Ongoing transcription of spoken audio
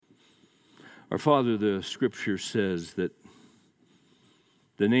Our Father, the Scripture says that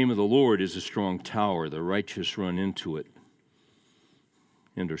the name of the Lord is a strong tower. The righteous run into it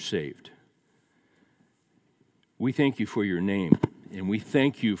and are saved. We thank you for your name, and we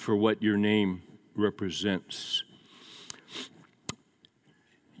thank you for what your name represents.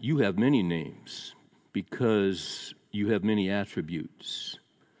 You have many names because you have many attributes.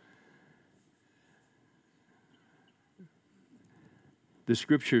 The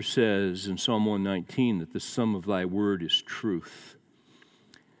Scripture says in Psalm 119 that the sum of thy word is truth,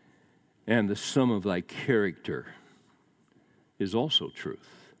 and the sum of thy character is also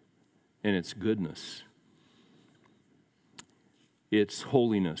truth, and it's goodness. It's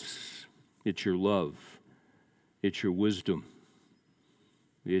holiness. It's your love. It's your wisdom.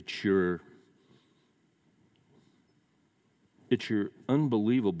 It's your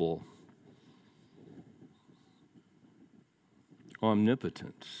unbelievable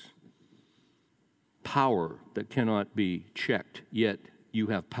omnipotence, power that cannot be checked, yet you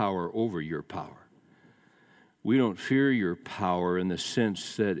have power over your power. We don't fear your power in the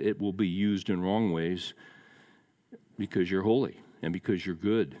sense that it will be used in wrong ways because you're holy and because you're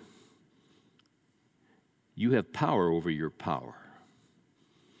good. You have power over your power.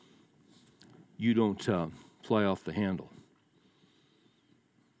 You don't fly off the handle.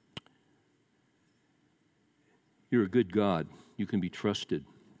 You're a good God. You can be trusted.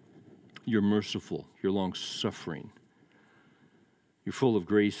 You're merciful. You're long-suffering. You're full of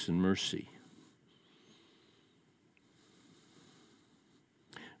grace and mercy.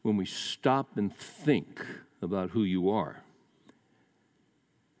 When we stop and think about who you are,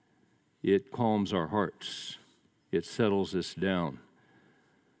 it calms our hearts. It settles us down.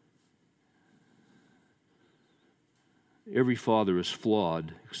 Every father is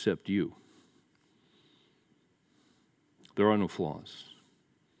flawed except you. There are no flaws.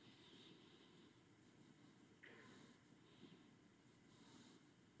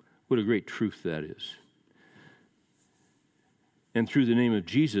 What a great truth that is. And through the name of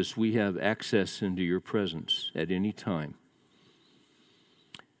Jesus, we have access into your presence at any time.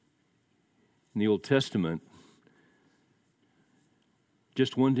 In the Old Testament,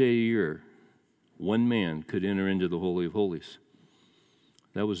 just one day a year, one man could enter into the Holy of Holies.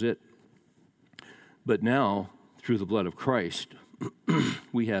 That was it. But now, through the blood of Christ,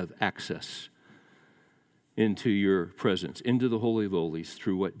 we have access into your presence, into the Holy of Holies,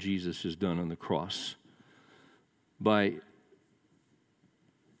 through what Jesus has done on the cross. By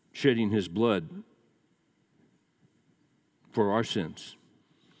shedding his blood for our sins.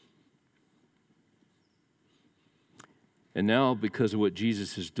 And now, because of what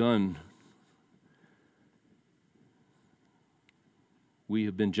Jesus has done, we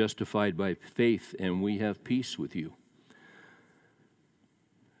have been justified by faith, and we have peace with you.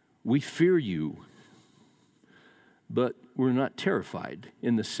 We fear you, but we're not terrified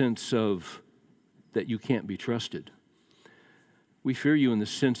in the sense of that you can't be trusted. We fear you in the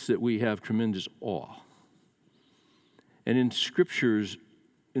sense that we have tremendous awe. And in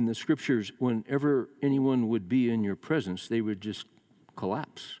the scriptures, whenever anyone would be in your presence, they would just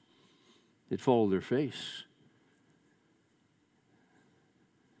collapse. They'd fall to their face.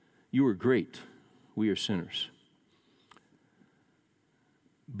 You are great. We are sinners.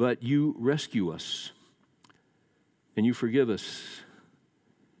 But you rescue us, and you forgive us.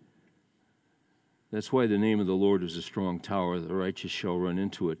 That's why the name of the Lord is a strong tower. The righteous shall run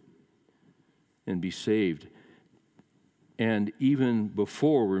into it and be saved. And even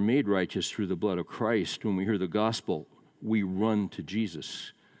before we're made righteous through the blood of Christ, when we hear the gospel, we run to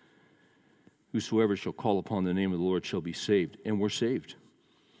Jesus. Whosoever shall call upon the name of the Lord shall be saved. And we're saved.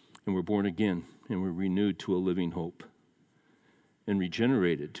 And we're born again. And we're renewed to a living hope. And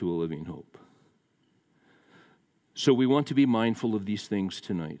regenerated to a living hope. So we want to be mindful of these things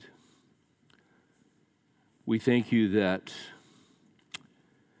tonight. We thank you that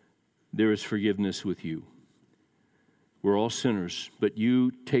there is forgiveness with you. We're all sinners, but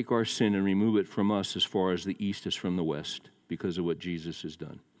you take our sin and remove it from us as far as the east is from the west because of what Jesus has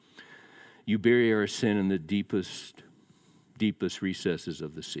done. You bury our sin in the deepest recesses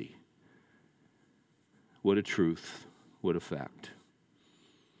of the sea. What a truth. What a fact.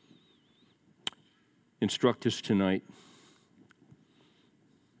 Instruct us tonight.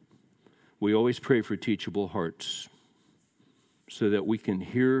 We always pray for teachable hearts so that we can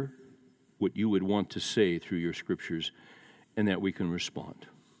hear what you would want to say through your scriptures and that we can respond.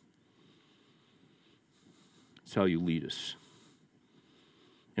 It's how you lead us.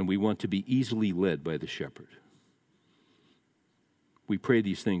 And we want to be easily led by the shepherd. We pray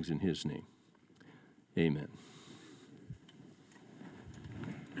these things in his name. Amen.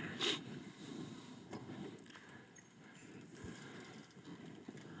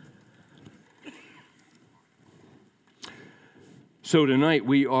 So tonight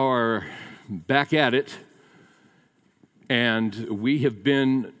we are back at it, and we have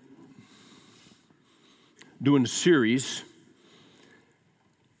been doing a series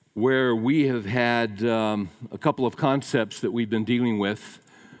where we have had a couple of concepts that we've been dealing with.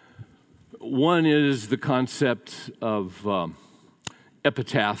 One is the concept of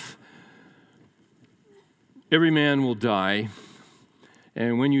epitaph. Every man will die,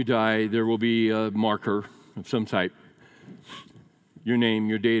 and when you die, there will be a marker of some type. Your name,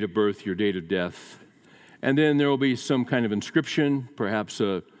 your date of birth, your date of death. And then there will be some kind of inscription, perhaps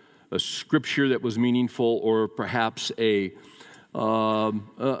a scripture that was meaningful, or perhaps a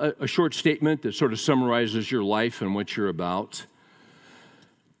short statement that sort of summarizes your life and what you're about.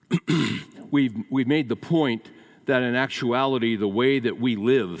 We've made the point that in actuality, the way that we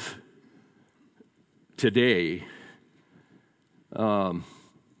live today,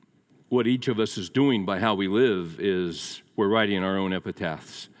 what each of us is doing by how we live is we're writing our own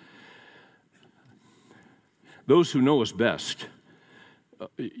epitaphs. Those who know us best,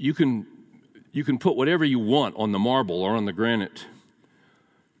 you can put whatever you want on the marble or on the granite.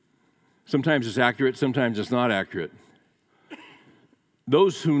 Sometimes it's accurate, sometimes it's not accurate.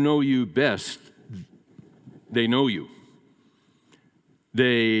 Those who know you best, they know you.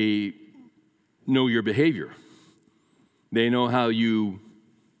 They know your behavior. They know how you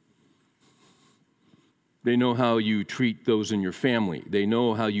treat those in your family. They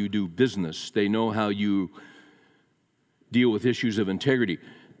know how you do business. They know how you deal with issues of integrity.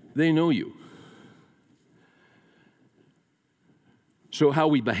 They know you. So how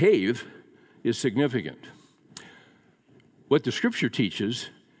we behave is significant. What the Scripture teaches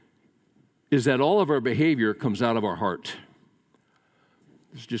is that all of our behavior comes out of our heart.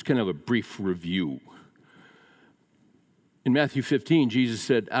 This is just kind of a brief review. In Matthew 15, Jesus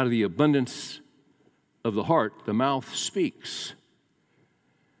said, out of the abundance of the heart, the mouth speaks.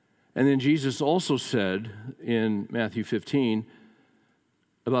 And then Jesus also said in Matthew 15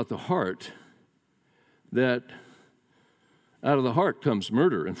 about the heart that out of the heart comes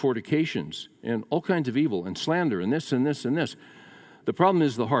murder and fornications and all kinds of evil and slander and this and this and this. The problem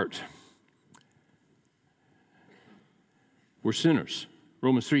is the heart. We're sinners.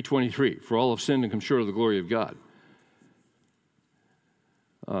 Romans 3:23, for all have sinned and come short of the glory of God.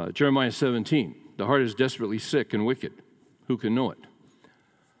 Jeremiah 17, the heart is desperately sick and wicked. Who can know it?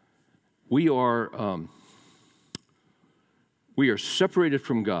 We are separated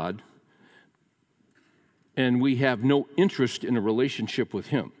from God, and we have no interest in a relationship with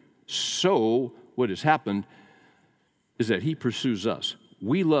Him. So what has happened is that He pursues us.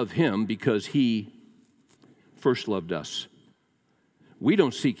 We love Him because He first loved us. We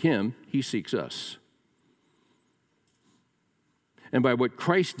don't seek Him, He seeks us. And by what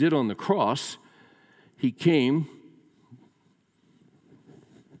Christ did on the cross, He came,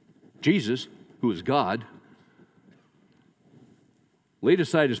 Jesus, who is God, laid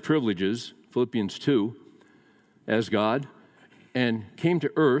aside His privileges, Philippians 2, as God, and came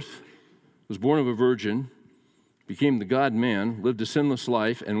to earth, was born of a virgin, became the God-man, lived a sinless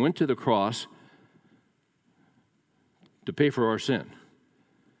life, and went to the cross to pay for our sin.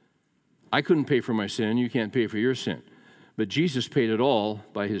 I couldn't pay for my sin, you can't pay for your sin. But Jesus paid it all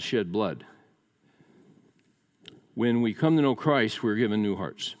by His shed blood. When we come to know Christ, we're given new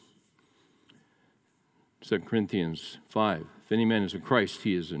hearts. 2 Corinthians 5, if any man is in Christ,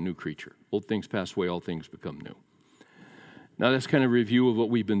 he is a new creature. Old things pass away, all things become new. Now that's kind of a review of what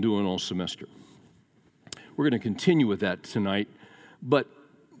we've been doing all semester. We're going to continue with that tonight, but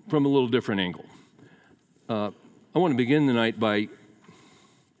from a little different angle. I want to begin tonight by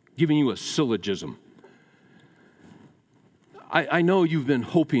giving you a syllogism. I know you've been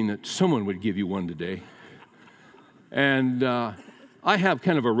hoping that someone would give you one today. And I have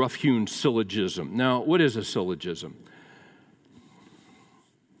kind of a rough-hewn syllogism. Now, what is a syllogism?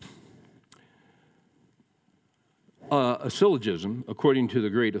 A syllogism, according to the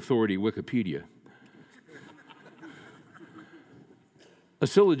great authority Wikipedia, a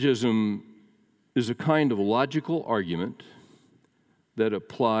syllogism is a kind of logical argument that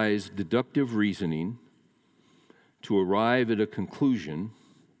applies deductive reasoning to arrive at a conclusion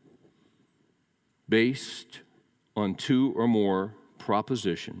based on two or more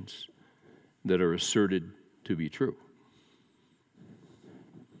propositions that are asserted to be true.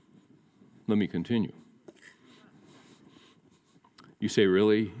 Let me continue. You say,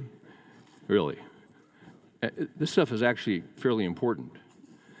 really? Really? This stuff is actually fairly important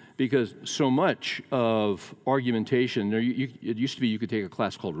because so much of argumentation, it used to be you could take a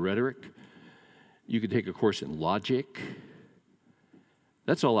class called rhetoric. You could take a course in logic.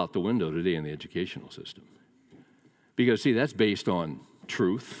 That's all out the window today in the educational system. Because, see, that's based on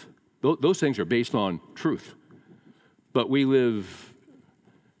truth. Those things are based on truth. But we live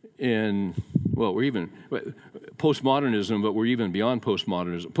in, well, we're even postmodernism, but we're even beyond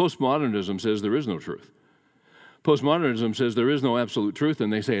postmodernism. Postmodernism says there is no truth. Postmodernism says there is no absolute truth,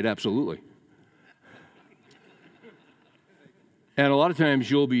 and they say it absolutely. And a lot of times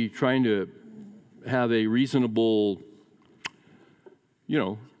you'll be trying to have a reasonable,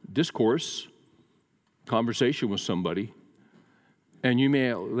 discourse, conversation with somebody, and you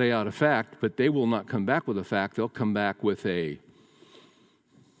may lay out a fact, but they will not come back with a fact. They'll come back with a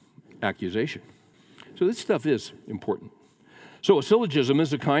accusation. So this stuff is important. So a syllogism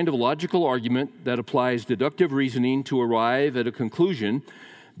is a kind of logical argument that applies deductive reasoning to arrive at a conclusion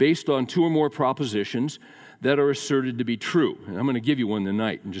based on two or more propositions that are asserted to be true. And I'm going to give you one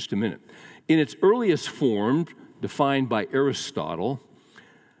tonight in just a minute. In its earliest form, defined by Aristotle,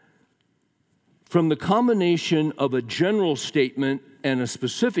 from the combination of a general statement and a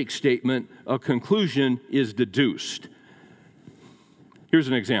specific statement, a conclusion is deduced. Here's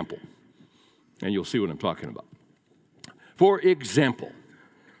an example, and you'll see what I'm talking about. For example,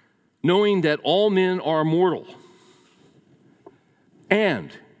 knowing that all men are mortal,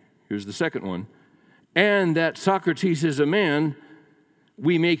 and, here's the second one, and that Socrates is a man,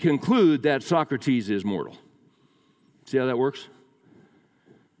 we may conclude that Socrates is mortal. See how that works?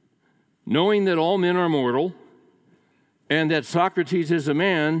 Knowing that all men are mortal, and that Socrates is a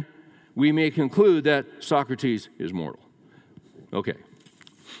man, we may conclude that Socrates is mortal. Okay.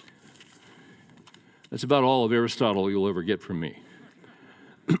 That's about all of Aristotle you'll ever get from me.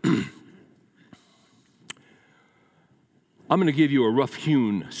 I'm going to give you a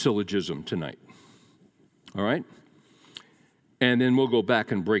rough-hewn syllogism tonight. All right? And then we'll go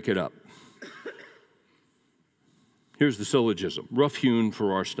back and break it up. Here's the syllogism, rough-hewn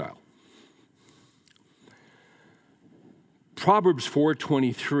for our style. Proverbs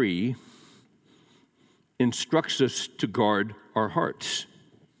 4:23 instructs us to guard our hearts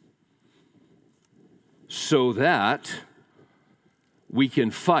so that we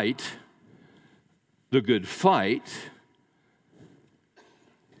can fight the good fight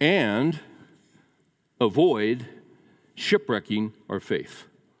and avoid shipwrecking our faith.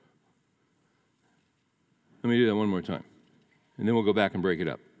 Let me do that one more time, and then we'll go back and break it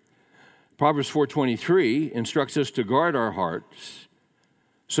up. Proverbs 4:23 instructs us to guard our hearts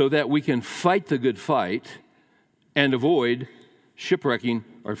so that we can fight the good fight and avoid shipwrecking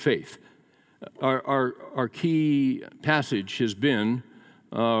our faith. Our key passage has been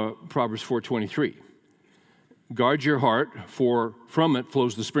Proverbs 4:23. Guard your heart, for from it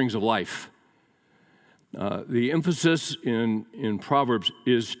flows the springs of life. The emphasis in Proverbs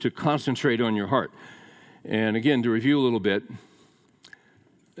is to concentrate on your heart. And again, to review a little bit,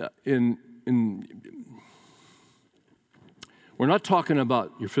 we're not talking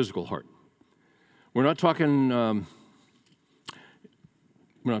about your physical heart. We're not talking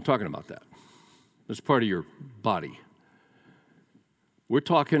about that. That's part of your body. We're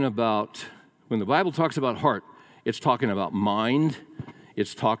talking about, when the Bible talks about heart, it's talking about mind,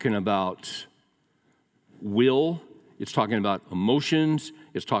 it's talking about will, it's talking about emotions,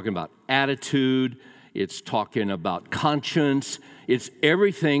 it's talking about attitude, it's talking about conscience. It's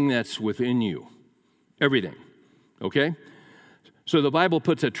everything that's within you. Everything. Okay? So the Bible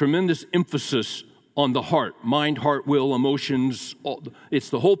puts a tremendous emphasis on the heart. Mind, heart, will, emotions. It's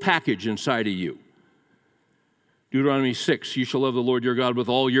the whole package inside of you. Deuteronomy 6, you shall love the Lord your God with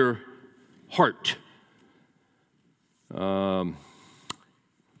all your heart. Man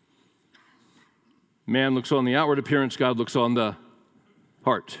looks on the outward appearance, God looks on the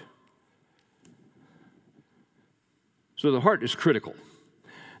heart. So the heart is critical.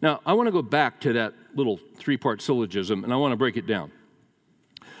 Now, I want to go back to that little three-part syllogism, and I want to break it down.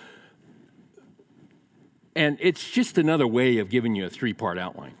 And it's just another way of giving you a three-part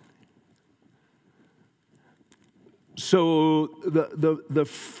outline. So the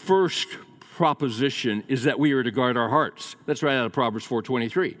first proposition is that we are to guard our hearts. That's right out of Proverbs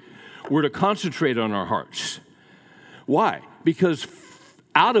 4:23. We're to concentrate on our hearts. Why? Because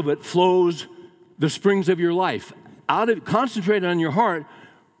out of it flows the springs of your life. Concentrate on your heart,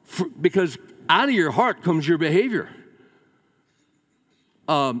 because out of your heart comes your behavior,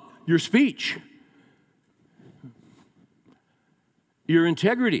 your speech, your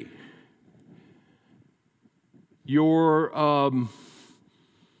integrity, your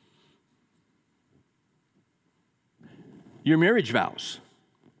marriage vows.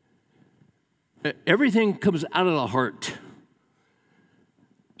 Everything comes out of the heart.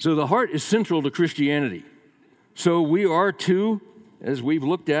 So the heart is central to Christianity. So we are to, as we've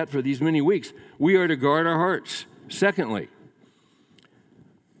looked at for these many weeks, we are to guard our hearts Secondly,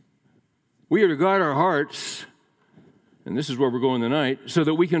 we are to guard our hearts, and this is where we're going tonight, so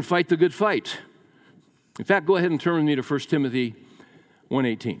that we can fight the good fight. In fact, go ahead and turn with me to 1 Timothy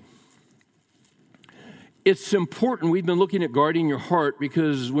 1:18. It's important. We've been looking at guarding your heart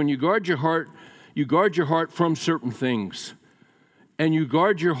because when you guard your heart from certain things. And you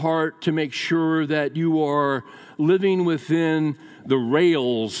guard your heart to make sure that you are living within the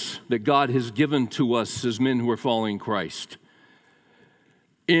rails that God has given to us as men who are following Christ.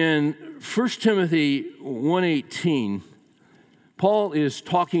 In 1 Timothy 1:18, Paul is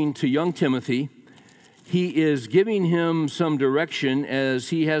talking to young Timothy. He is giving him some direction as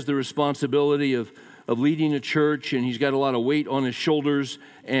he has the responsibility of leading a church, and he's got a lot of weight on his shoulders,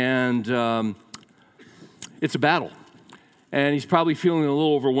 and it's a battle. And he's probably feeling a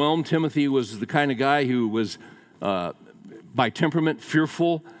little overwhelmed. Timothy was the kind of guy who was, by temperament,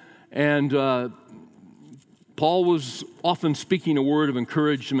 fearful. And Paul was often speaking a word of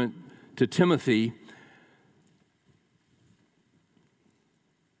encouragement to Timothy.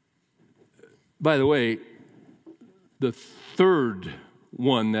 By the way, the third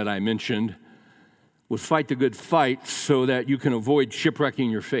one that I mentioned was fight the good fight so that you can avoid shipwrecking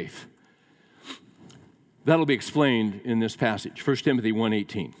your faith. That'll be explained in this passage, 1 Timothy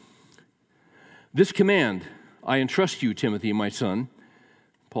 1:18. This command I entrust you, Timothy, my son,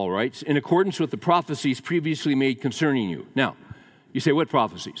 Paul writes, in accordance with the prophecies previously made concerning you. Now, you say, what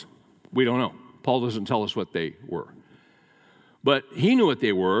prophecies? We don't know. Paul doesn't tell us what they were. But he knew what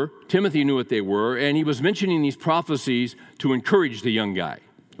they were, Timothy knew what they were, and he was mentioning these prophecies to encourage the young guy,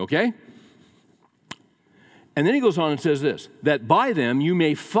 okay? And then he goes on and says this, that by them you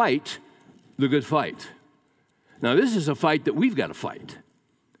may fight the good fight. Now, this is a fight that we've got to fight.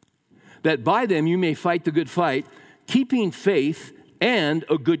 That by them you may fight the good fight, keeping faith and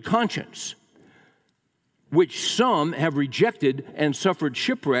a good conscience, which some have rejected and suffered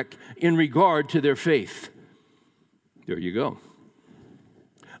shipwreck in regard to their faith. There you go.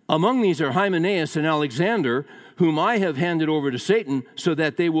 Among these are Hymenaeus and Alexander, whom I have handed over to Satan so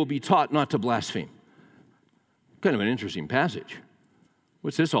that they will be taught not to blaspheme. Kind of an interesting passage.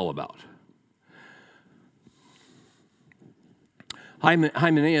 What's this all about?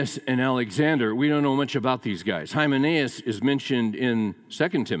 Hymenaeus and Alexander, we don't know much about these guys. Hymenaeus is mentioned in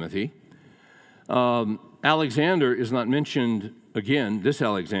 2 Timothy. Alexander is not mentioned again, this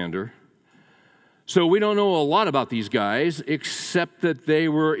Alexander. So we don't know a lot about these guys, except that they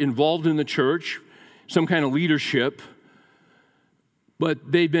were involved in the church, some kind of leadership,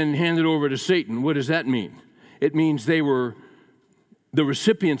 but they've been handed over to Satan. What does that mean? It means they were the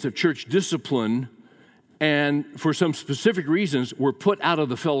recipients of church discipline and for some specific reasons were put out of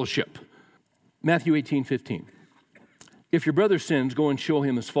the fellowship. Matthew 18:15. If your brother sins, go and show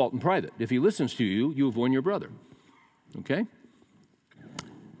him his fault in private. If he listens to you, you have won your brother. Okay?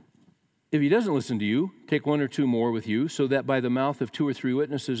 If he doesn't listen to you, take one or two more with you, so that by the mouth of 2 or 3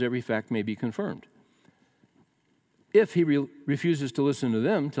 witnesses every fact may be confirmed. If he refuses to listen to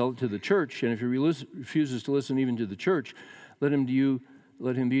them, tell it to the church. And if he refuses to listen even to the church, let him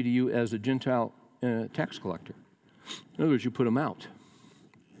be to you as a Gentile tax collector. In other words, you put him out.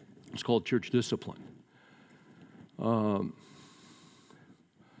 It's called church discipline.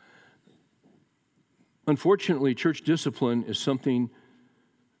 Unfortunately, church discipline is something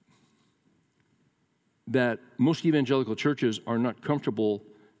that most evangelical churches are not comfortable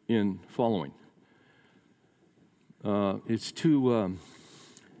in following. It's too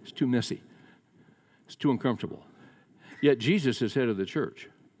messy. It's too uncomfortable. Yet Jesus is head of the church.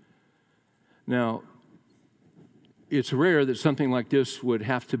 Now, it's rare that something like this would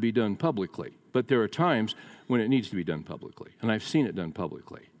have to be done publicly, but there are times when it needs to be done publicly, and I've seen it done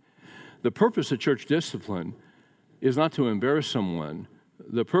publicly. The purpose of church discipline is not to embarrass someone.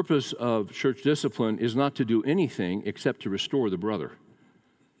 The purpose of church discipline is not to do anything except to restore the brother.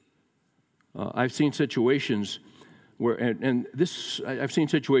 I've seen situations where, I've seen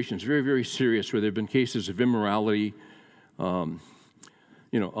situations very, very serious where there have been cases of immorality,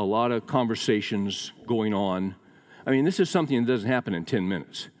 a lot of conversations going on. I mean, this is something that doesn't happen in 10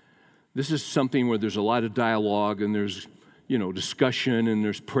 minutes. This is something where there's a lot of dialogue and there's, discussion and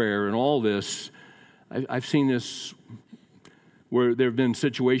there's prayer and all this. I've seen this where there have been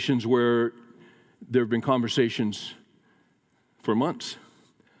situations where there have been conversations for months.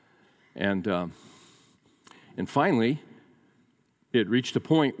 And finally, it reached a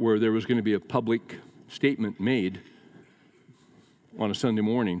point where there was going to be a public statement made on a Sunday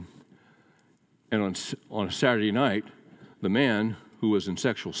morning. And on a Saturday night, the man who was in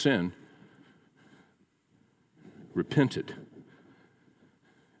sexual sin repented.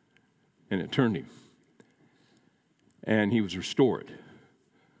 And it turned him. and he was restored.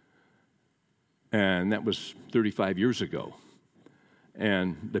 And that was 35 years ago.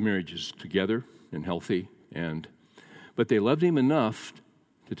 And the marriage is together and healthy, but they loved him enough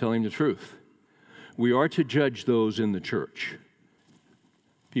to tell him the truth. We are to judge those in the church.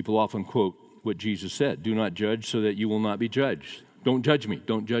 People often quote what Jesus said, "Do not judge so that you will not be judged." Don't judge me,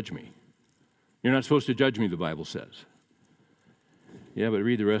 don't judge me. You're not supposed to judge me, the Bible says. Yeah, but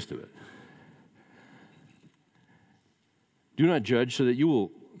read the rest of it. Do not judge so that you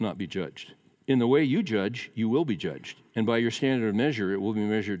will not be judged. In the way you judge, you will be judged. And by your standard of measure, it will be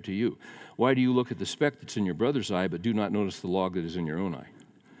measured to you. Why do you look at the speck that's in your brother's eye, but do not notice the log that is in your own eye?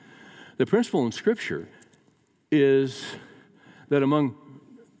 The principle in Scripture is that among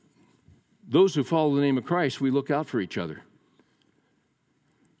those who follow the name of Christ, we look out for each other.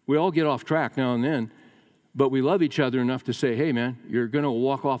 We all get off track now and then, but we love each other enough to say, hey, man, you're going to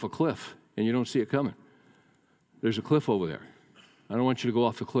walk off a cliff, and you don't see it coming. There's a cliff over there. I don't want you to go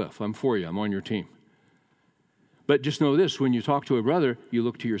off the cliff. I'm for you. I'm on your team. But just know this, when you talk to a brother, you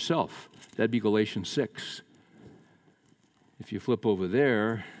look to yourself. That'd be Galatians 6. If you flip over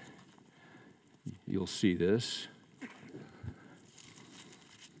there, you'll see this.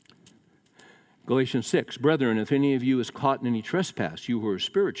 Galatians 6, brethren, if any of you is caught in any trespass, you who are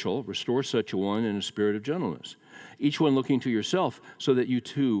spiritual, restore such a one in a spirit of gentleness, each one looking to yourself, so that you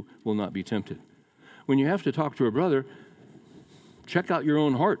too will not be tempted. When you have to talk to a brother, check out your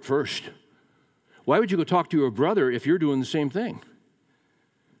own heart first. Why would you go talk to your brother if you're doing the same thing?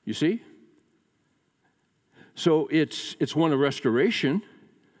 You see? So it's one of restoration.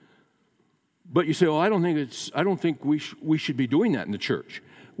 But you say, I don't think we should be doing that in the church.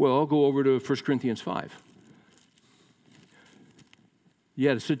 Well, I'll go over to 1 Corinthians 5. You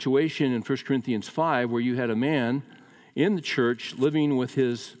had a situation in 1 Corinthians 5 where you had a man in the church living with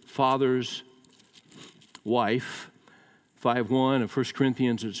his father's wife. 5:1 of 1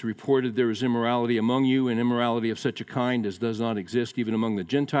 Corinthians, it's reported there is immorality among you, and immorality of such a kind as does not exist even among the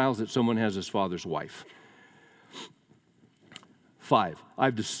Gentiles, that someone has his father's wife. 5,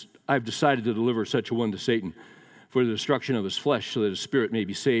 I've decided to deliver such a one to Satan for the destruction of his flesh, so that his spirit may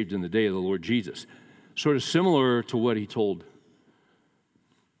be saved in the day of the Lord Jesus. Sort of similar to what he told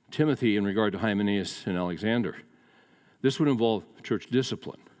Timothy in regard to Hymenaeus and Alexander. This would involve church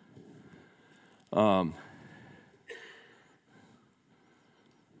discipline.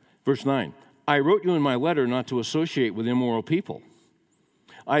 Verse 9, I wrote you in my letter not to associate with immoral people.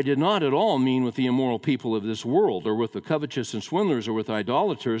 I did not at all mean with the immoral people of this world, or with the covetous and swindlers, or with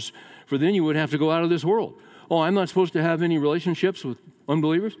idolaters, for then you would have to go out of this world. Oh, I'm not supposed to have any relationships with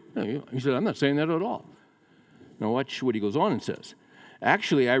unbelievers? No, he said, I'm not saying that at all. Now watch what he goes on and says.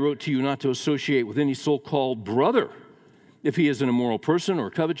 Actually, I wrote to you not to associate with any so-called brother, if he is an immoral person, or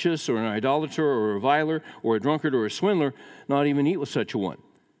covetous, or an idolater, or a reviler, or a drunkard, or a swindler, not even eat with such a one.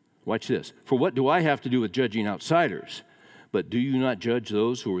 Watch this. For what do I have to do with judging outsiders? But do you not judge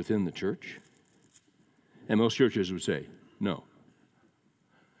those who are within the church? And most churches would say, no.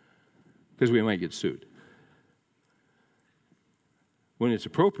 Because we might get sued. When it's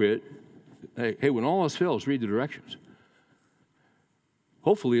appropriate, hey, when all else fails, read the directions.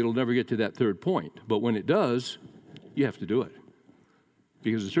 Hopefully it'll never get to that third point. But when it does, you have to do it.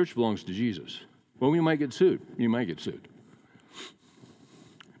 Because the church belongs to Jesus. Well, we might get sued. You might get sued.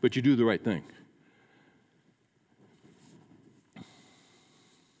 But you do the right thing.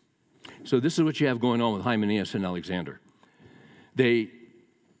 So this is what you have going on with Hymenaeus and Alexander. They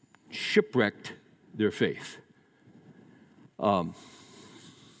shipwrecked their faith.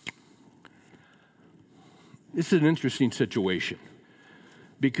 This is an interesting situation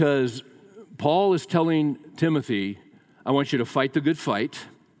because Paul is telling Timothy, I want you to fight the good fight.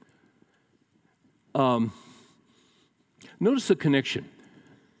 Notice the connection.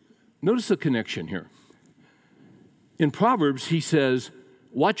 Notice the connection here. In Proverbs, he says,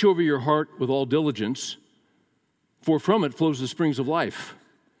 watch over your heart with all diligence, for from it flows the springs of life.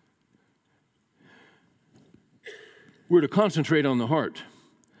 We're to concentrate on the heart.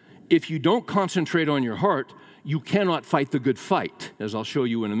 If you don't concentrate on your heart, you cannot fight the good fight, as I'll show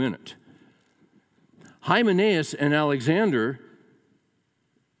you in a minute. Hymenaeus and Alexander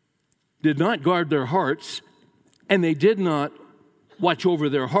did not guard their hearts, and they did not watch over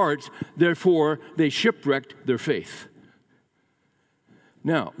their hearts, therefore they shipwrecked their faith.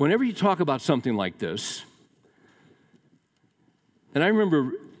 Now, whenever you talk about something like this, and I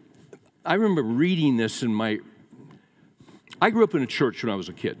remember reading this I grew up in a church when I was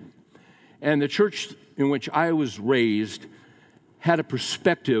a kid, and the church in which I was raised had a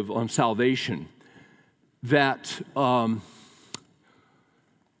perspective on salvation that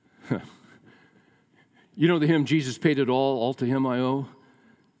You know the hymn, Jesus paid it all to him I owe?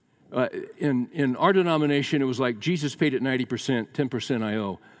 In our denomination, it was like, Jesus paid it 90%, 10% I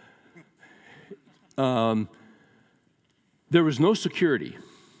owe. There was no security.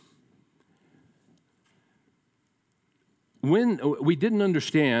 When we didn't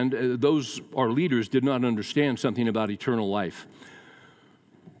understand, our leaders did not understand something about eternal life.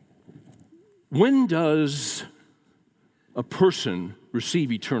 When does a person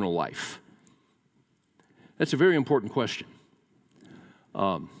receive eternal life? That's a very important question.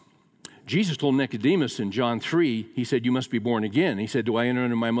 Jesus told Nicodemus in John 3, he said, you must be born again. He said, do I enter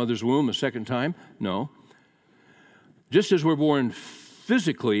into my mother's womb a second time? No. Just as we're born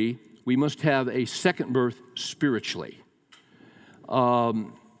physically, we must have a second birth spiritually.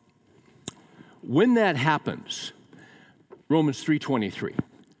 When that happens, Romans 3:23,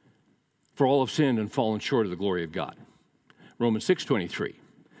 for all have sinned and fallen short of the glory of God. Romans 6:23,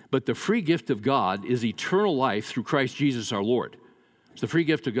 but the free gift of God is eternal life through Christ Jesus our Lord. It's the free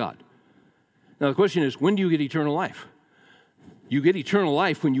gift of God. Now the question is, when do you get eternal life? You get eternal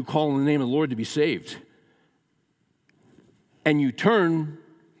life when you call on the name of the Lord to be saved. And you turn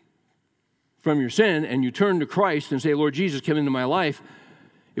from your sin and you turn to Christ and say, Lord Jesus, come into my life.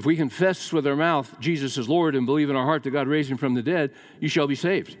 If we confess with our mouth Jesus is Lord and believe in our heart that God raised him from the dead, you shall be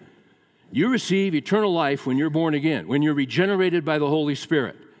saved. You receive eternal life when you're born again, when you're regenerated by the Holy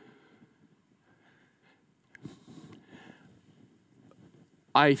Spirit.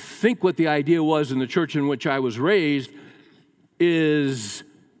 I think what the idea was in the church in which I was raised is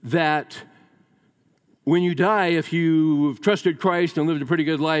that when you die, if you've trusted Christ and lived a pretty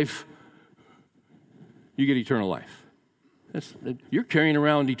good life, you get eternal life. You're carrying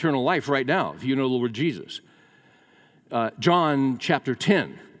around eternal life right now if you know the Lord Jesus. John chapter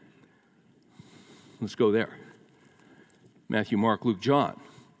 10. Let's go there. Matthew, Mark, Luke, John.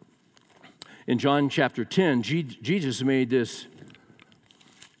 In John chapter 10, Jesus made this,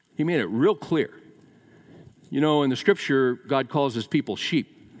 he made it real clear. You know, in the scripture, God calls his people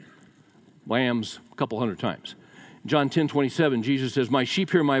sheep, lambs a couple hundred times. John 10:27, Jesus says, my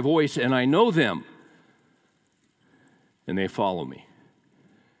sheep hear my voice, and I know them, and they follow me.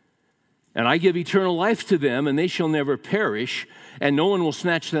 And I give eternal life to them, and they shall never perish, and no one will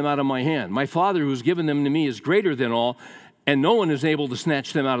snatch them out of my hand. My Father who has given them to me is greater than all, and no one is able to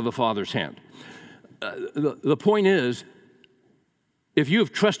snatch them out of the Father's hand. The point is, if you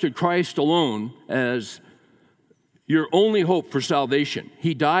have trusted Christ alone as your only hope for salvation,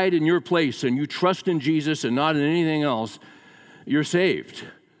 he died in your place, and you trust in Jesus and not in anything else, you're saved.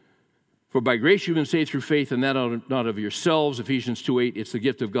 For by grace you've been saved through faith, and that not of yourselves. Ephesians 2:8, it's the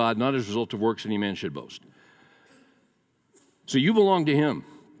gift of God, not as a result of works any man should boast. So you belong to him.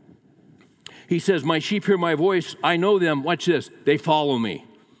 He says, my sheep hear my voice, I know them, watch this, they follow me.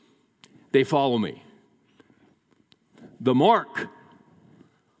 They follow me. The mark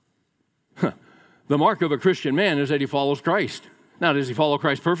of a Christian man is that he follows Christ. Now, does he follow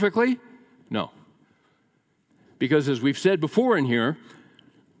Christ perfectly? No. Because as we've said before in here,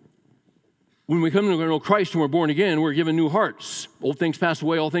 when we come to know Christ and we're born again, we're given new hearts. Old things pass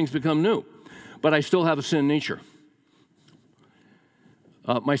away, all things become new. But I still have a sin nature.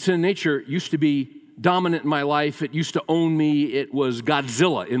 My sin nature used to be dominant in my life. It used to own me. It was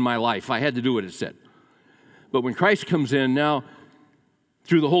Godzilla in my life. I had to do what it said. But when Christ comes in, now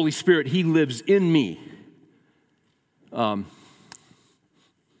through the Holy Spirit, he lives in me.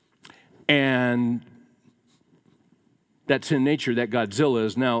 And that sin nature, that Godzilla,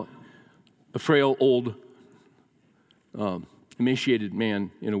 is now a frail, old, emaciated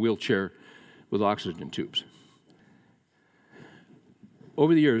man in a wheelchair with oxygen tubes.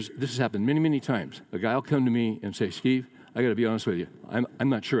 Over the years, this has happened many, many times. A guy will come to me and say, Steve, I got to be honest with you. I'm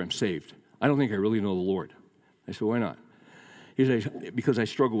not sure I'm saved. I don't think I really know the Lord. I said, why not? He says, because I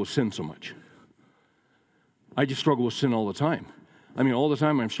struggle with sin so much. I just struggle with sin all the time. I mean, all the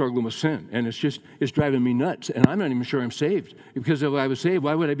time I'm struggling with sin, and it's driving me nuts, and I'm not even sure I'm saved. Because if I was saved,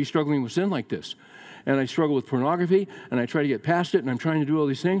 why would I be struggling with sin like this? And I struggle with pornography, and I try to get past it, and I'm trying to do all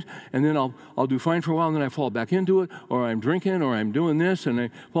these things, and then I'll do fine for a while, and then I fall back into it, or I'm drinking, or I'm doing this, and I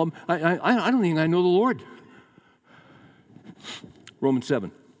don't think I know the Lord. Romans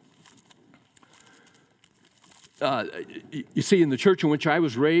 7. You see, in the church in which I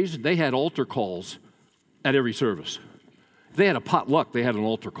was raised, they had altar calls at every service. If they had a potluck, they had an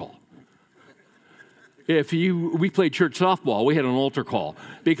altar call. We played church softball, we had an altar call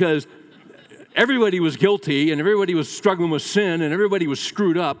because everybody was guilty and everybody was struggling with sin and everybody was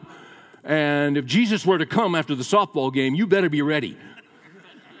screwed up. And if Jesus were to come after the softball game, you better be ready.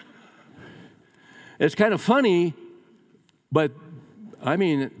 It's kind of funny, but I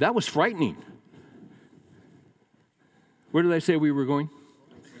mean, that was frightening. Where did I say we were going?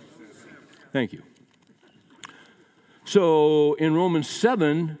 Thank you. So in Romans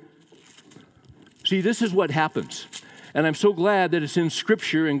 7, see, this is what happens. And I'm so glad that it's in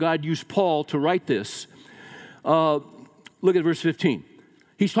Scripture and God used Paul to write this. Look at verse 15.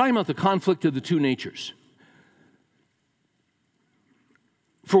 He's talking about the conflict of the two natures.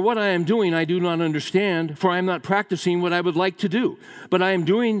 For what I am doing, I do not understand, for I am not practicing what I would like to do, but I am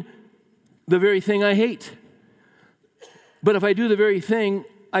doing the very thing I hate. But if I do the very thing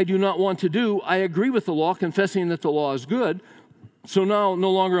I do not want to do, I agree with the law, confessing that the law is good. So now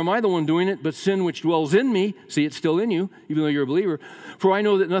no longer am I the one doing it, but sin which dwells in me. See, it's still in you, even though you're a believer. For I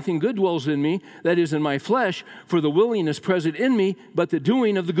know that nothing good dwells in me, that is in my flesh, for the willing is present in me, but the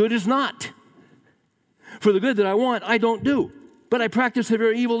doing of the good is not. For the good that I want, I don't do, but I practice the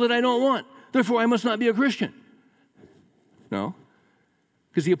very evil that I don't want. Therefore, I must not be a Christian. No,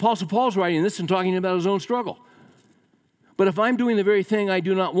 because the Apostle Paul's writing this and talking about his own struggle. But if I'm doing the very thing I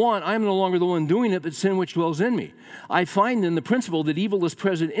do not want, I'm no longer the one doing it, but sin which dwells in me. I find in the principle that evil is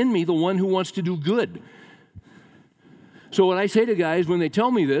present in me, the one who wants to do good. So what I say to guys when they tell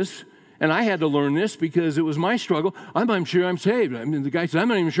me this, and I had to learn this because it was my struggle, I'm sure I'm saved. I mean, the guy says, I'm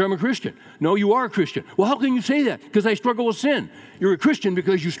not even sure I'm a Christian. No, you are a Christian. Well, how can you say that? Because I struggle with sin. You're a Christian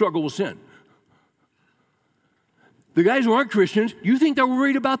because you struggle with sin. The guys who aren't Christians, you think they're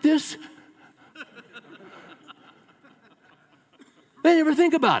worried about this? They never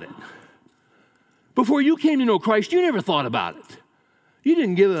think about it. Before you came to know Christ, you never thought about it. You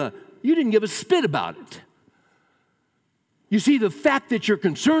didn't give a spit about it. You see, the fact that you're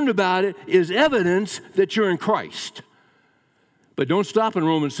concerned about it is evidence that you're in Christ. But don't stop in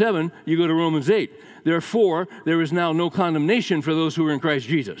Romans 7, you go to Romans 8. Therefore, there is now no condemnation for those who are in Christ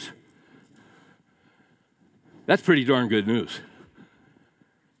Jesus. That's pretty darn good news.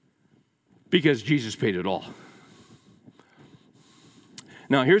 Because Jesus paid it all.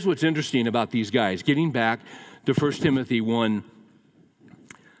 Now, here's what's interesting about these guys. Getting back to 1 Timothy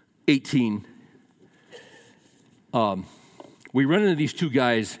 1:18. We run into these two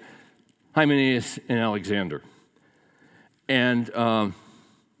guys, Hymenaeus and Alexander. And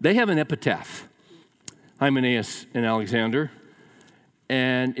they have an epitaph, Hymenaeus and Alexander.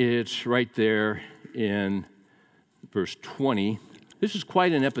 And it's right there in verse 20. This is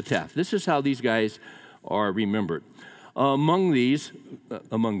quite an epitaph. This is how these guys are remembered. Among these,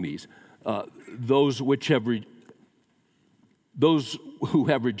 those who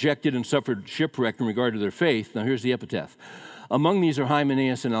have rejected and suffered shipwreck in regard to their faith. Now here's the epitaph. Among these are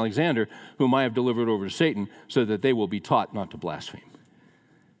Hymenaeus and Alexander, whom I have delivered over to Satan, so that they will be taught not to blaspheme.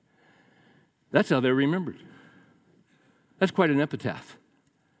 That's how they're remembered. That's quite an epitaph.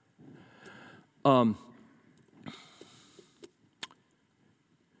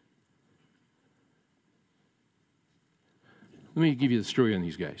 Let me give you the story on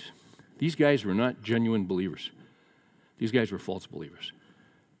these guys. These guys were not genuine believers. These guys were false believers.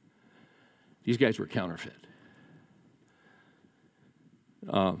 These guys were counterfeit.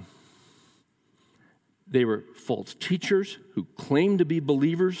 They were false teachers who claimed to be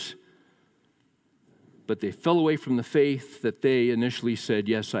believers, but they fell away from the faith that they initially said,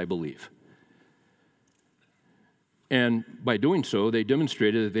 yes, I believe. And by doing so, they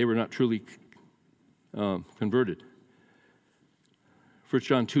demonstrated that they were not truly converted. 1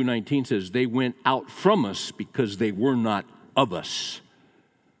 John 2:19 says, they went out from us because they were not of us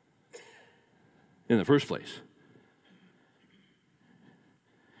in the first place.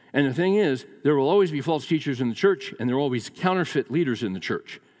 And the thing is, there will always be false teachers in the church, and there will always counterfeit leaders in the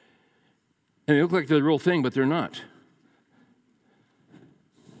church. And they look like they're the real thing, but they're not.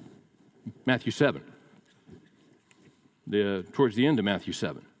 Matthew 7. Towards the end of Matthew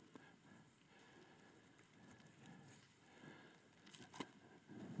 7.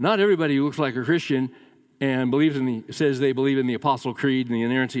 Not everybody who looks like a Christian and says they believe in the Apostle Creed and the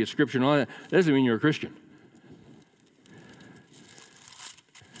inerrancy of Scripture and all that doesn't mean you're a Christian.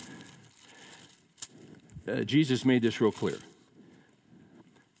 Jesus made this real clear.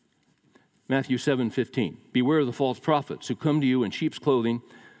 Matthew 7:15. Beware of the false prophets who come to you in sheep's clothing,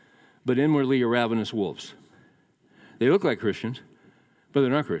 but inwardly are ravenous wolves. They look like Christians, but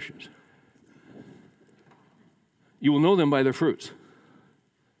they're not Christians. You will know them by their fruits.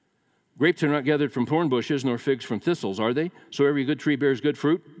 Grapes are not gathered from thorn bushes, nor figs from thistles, are they? So every good tree bears good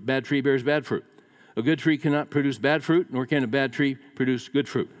fruit, bad tree bears bad fruit. A good tree cannot produce bad fruit, nor can a bad tree produce good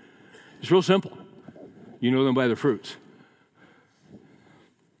fruit. It's real simple. You know them by their fruits.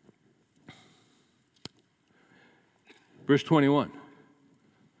 Verse 21.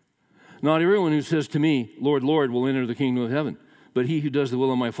 Not everyone who says to me, Lord, Lord, will enter the kingdom of heaven, but he who does the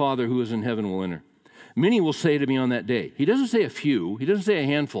will of my Father who is in heaven will enter. Many will say to me on that day. He doesn't say a few. He doesn't say a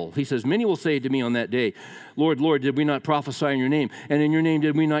handful. He says, many will say to me on that day, Lord, Lord, did we not prophesy in your name? And in your name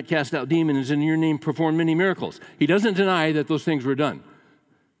did we not cast out demons? And in your name perform many miracles? He doesn't deny that those things were done.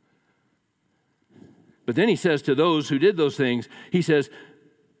 But then he says to those who did those things, he says,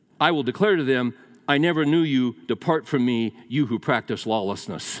 I will declare to them, I never knew you. Depart from me, you who practice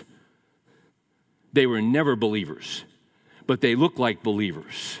lawlessness. They were never believers, but they look like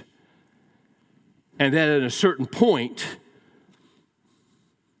believers. And then at a certain point,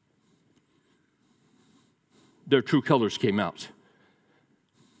 their true colors came out.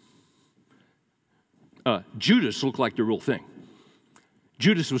 Judas looked like the real thing.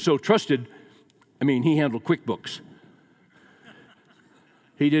 Judas was so trusted, he handled QuickBooks.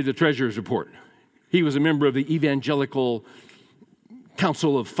 He did the treasurer's report. He was a member of the Evangelical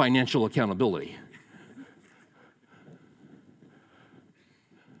Council of Financial Accountability.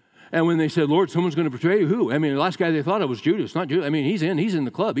 And when they said, Lord, someone's going to betray you, who? The last guy they thought of was Judas, not Judas. He's in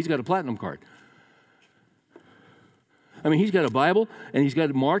the club. He's got a platinum card. He's got a Bible, and he's got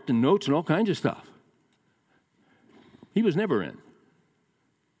it marked and notes and all kinds of stuff. He was never in.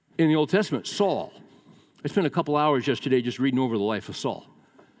 In the Old Testament, Saul. I spent a couple hours yesterday just reading over the life of Saul.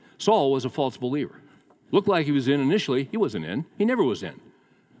 Saul was a false believer. Looked like he was in initially. He wasn't in. He never was in.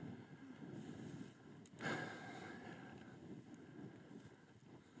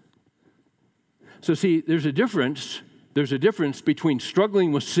 So see, there's a difference. There's a difference between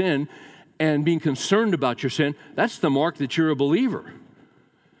struggling with sin and being concerned about your sin. That's the mark that you're a believer.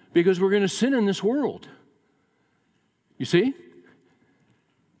 Because we're going to sin in this world. You see?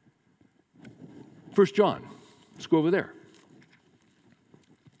 1 John. Let's go over there.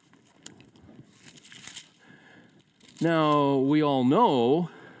 Now, we all know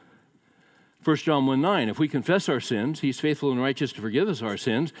 1 John 1:9, if we confess our sins, he's faithful and righteous to forgive us our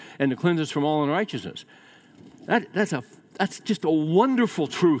sins and to cleanse us from all unrighteousness. That's just a wonderful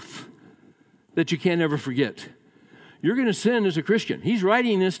truth that you can't ever forget. You're going to sin as a Christian. He's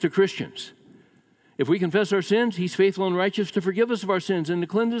writing this to Christians. If we confess our sins, he's faithful and righteous to forgive us of our sins and to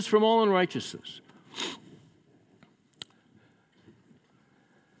cleanse us from all unrighteousness.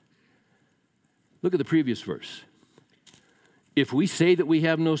 Look at the previous verse. If we say that we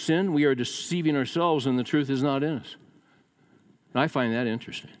have no sin, we are deceiving ourselves and the truth is not in us. And I find that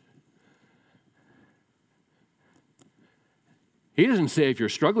interesting. He doesn't say if you're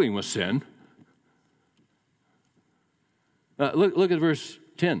struggling with sin. Look at verse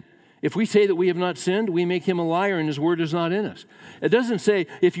 10. If we say that we have not sinned, we make him a liar and his word is not in us. It doesn't say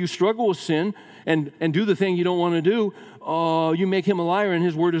if you struggle with sin and do the thing you don't want to do, you make him a liar and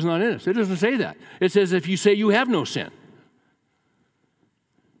his word is not in us. It doesn't say that. It says if you say you have no sin.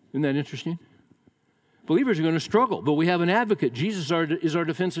 Isn't that interesting? Believers are going to struggle, but we have an advocate. Jesus is our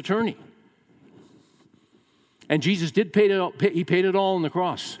defense attorney. And Jesus did pay it all. He paid it all on the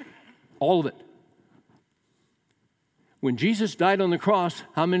cross. All of it. When Jesus died on the cross,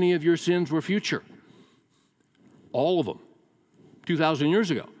 how many of your sins were future? All of them. 2,000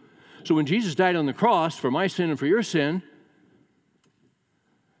 years ago. So when Jesus died on the cross for my sin and for your sin,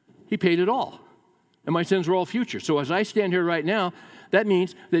 he paid it all. And my sins were all future. So as I stand here right now, that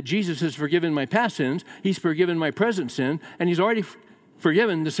means that Jesus has forgiven my past sins, he's forgiven my present sin, and he's already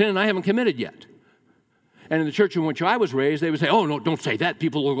forgiven the sin I haven't committed yet. And in the church in which I was raised, they would say, oh, no, don't say that.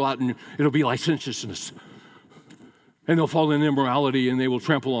 People will go out and it'll be licentiousness. And they'll fall in immorality and they will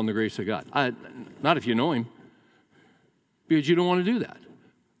trample on the grace of God. Not if you know him, because you don't want to do that.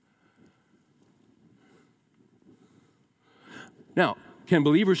 Now, can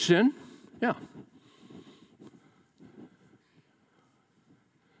believers sin? Yeah.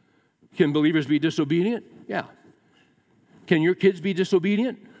 Can believers be disobedient? Yeah. Can your kids be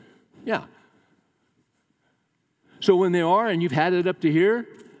disobedient? Yeah. So when they are and you've had it up to here,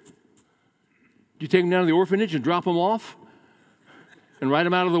 do you take them down to the orphanage and drop them off and write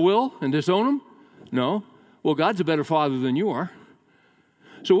them out of the will and disown them? No. Well, God's a better father than you are.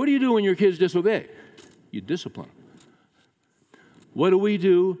 So what do you do when your kids disobey? You discipline them. What do we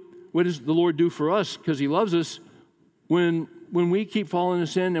do? What does the Lord do for us? Because he loves us when we keep falling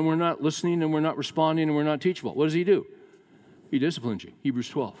into sin and we're not listening and we're not responding and we're not teachable. What does he do? He disciplines you. Hebrews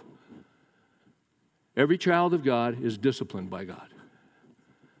 12. Every child of God is disciplined by God.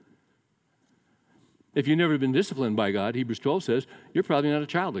 If you've never been disciplined by God, Hebrews 12 says, you're probably not a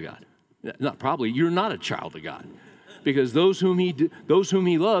child of God. Not probably, you're not a child of God. Because those whom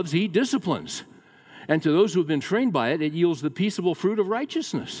he loves, he disciplines. And to those who have been trained by it, it yields the peaceable fruit of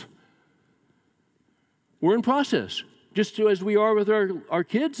righteousness. We're in process, just as we are with our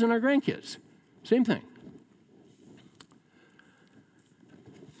kids and our grandkids. Same thing.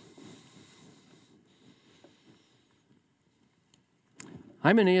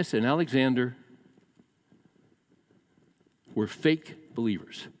 Hymenaeus and Alexander were fake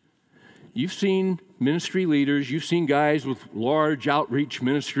believers. You've seen ministry leaders, you've seen guys with large outreach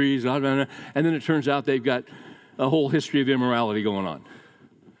ministries, and then it turns out they've got a whole history of immorality going on.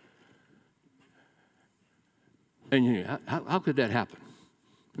 And you know, how could that happen?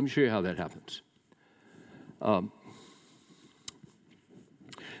 Let me show you how that happens.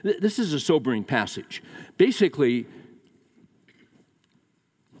 This is a sobering passage. Basically,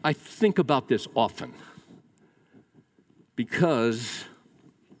 I think about this often because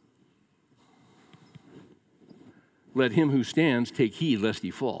let him who stands take heed lest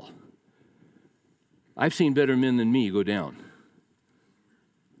he fall. I've seen better men than me go down.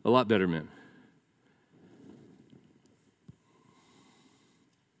 A lot better men.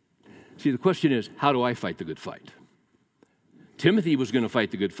 See, the question is, how do I fight the good fight? Timothy was going to fight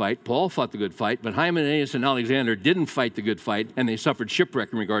the good fight. Paul fought the good fight, but Hymenaeus and Alexander didn't fight the good fight, and they suffered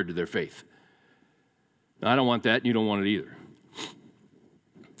shipwreck in regard to their faith. Now, I don't want that, and you don't want it either.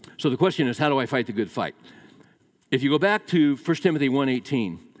 So the question is, how do I fight the good fight? If you go back to 1 Timothy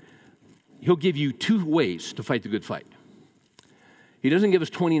 1:18, he'll give you 2 ways to fight the good fight. He doesn't give us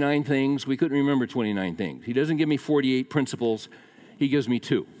 29 things. We couldn't remember 29 things. He doesn't give me 48 principles. He gives me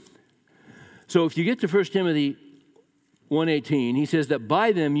 2. So if you get to 1 Timothy 1:18, he says that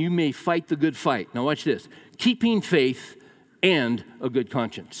by them you may fight the good fight. Now watch this. Keeping faith and a good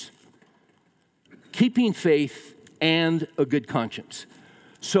conscience. Keeping faith and a good conscience.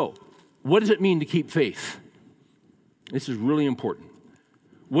 So, what does it mean to keep faith? This is really important.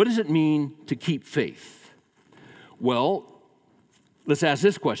 What does it mean to keep faith? Well, let's ask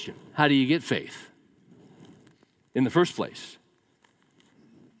this question. How do you get faith? In the first place,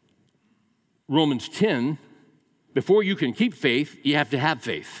 Romans 10, before you can keep faith, you have to have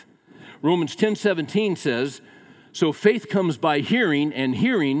faith. Romans 10:17 says, so faith comes by hearing, and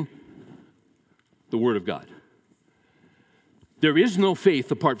hearing the Word of God. There is no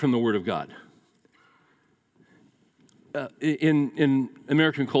faith apart from the Word of God. In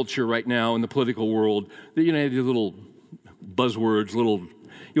American culture right now, in the political world, you know, these little buzzwords,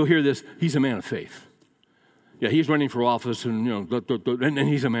 you'll hear this, he's a man of faith. Yeah, he's running for office, and you know, and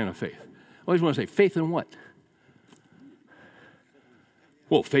he's a man of faith. I always want to say, faith in what?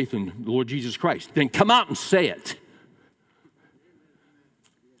 Well, faith in the Lord Jesus Christ. Then come out and say it.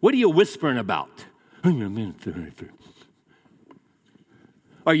 What are you whispering about? Are you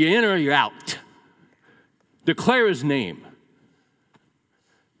in or are you out? Declare his name.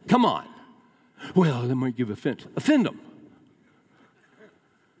 Come on. Well, that might give offense. Offend them.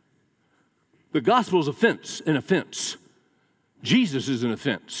 The gospel is an offense. Jesus is an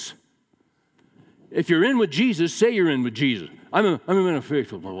offense. If you're in with Jesus, say you're in with Jesus. I'm a man of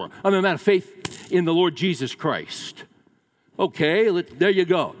faith. I'm a man of faith in the Lord Jesus Christ. Okay, there you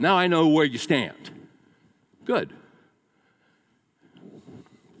go. Now I know where you stand. Good.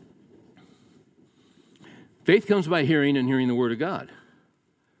 Faith comes by hearing, and hearing the Word of God.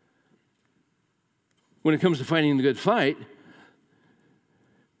 When it comes to fighting the good fight,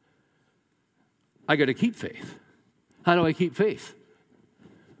 I got to keep faith. How do I keep faith?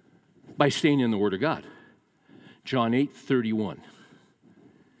 By staying in the Word of God. John 8:31.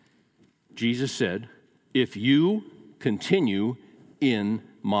 Jesus said, if you continue in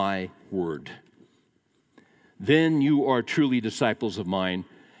my word, then you are truly disciples of mine,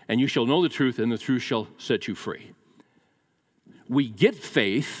 and you shall know the truth, and the truth shall set you free. We get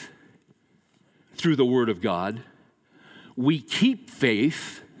faith through the Word of God. We keep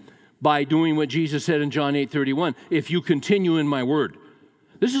faith by doing what Jesus said in John 8:31, if you continue in my word.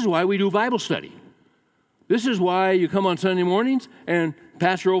 This is why we do Bible study. This is why you come on Sunday mornings and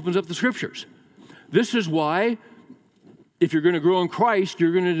pastor opens up the scriptures. This is why, if you're going to grow in Christ,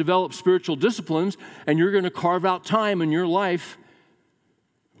 you're going to develop spiritual disciplines, and you're going to carve out time in your life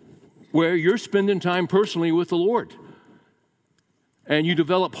where you're spending time personally with the Lord. And you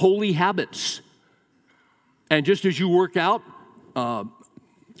develop holy habits. And just as you work out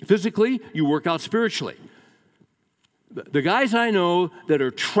physically, you work out spiritually. The guys I know that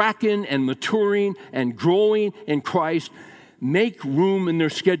are tracking and maturing and growing in Christ make room in their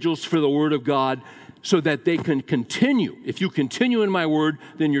schedules for the Word of God so that they can continue. If you continue in my Word,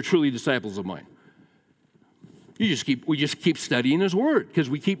 then you're truly disciples of mine. We just keep studying His Word because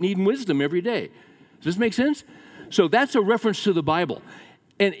we keep needing wisdom every day. Does this make sense? So that's a reference to the Bible.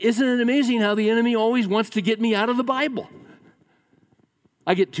 And isn't it amazing how the enemy always wants to get me out of the Bible?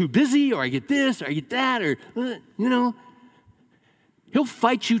 I get too busy, or I get this, or I get that, or, he'll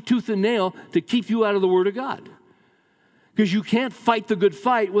fight you tooth and nail to keep you out of the Word of God. Because you can't fight the good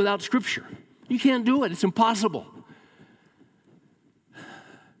fight without Scripture. You can't do it. It's impossible.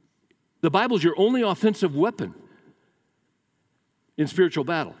 The Bible's your only offensive weapon in spiritual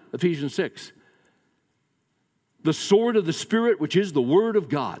battle. Ephesians 6. The sword of the Spirit, which is the Word of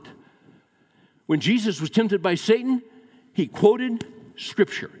God. When Jesus was tempted by Satan, he quoted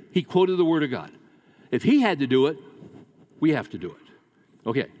Scripture. He quoted the Word of God. If he had to do it, we have to do it.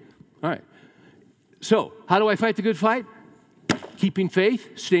 Okay, all right. So, how do I fight the good fight? Keeping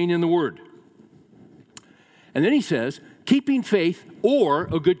faith, staying in the Word. And then he says, keeping faith or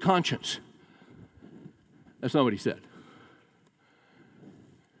a good conscience. That's not what he said.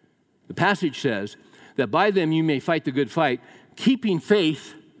 The passage says that by them you may fight the good fight, keeping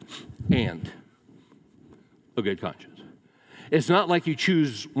faith and a good conscience. It's not like you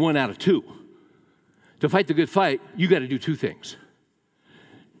choose one out of two. To fight the good fight, you got to do two things.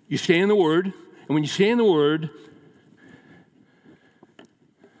 You stay in the Word, and when you stay in the Word,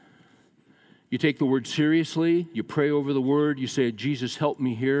 you take the Word seriously, you pray over the Word, you say, Jesus, help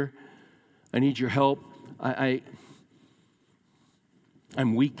me here. I need your help. I'm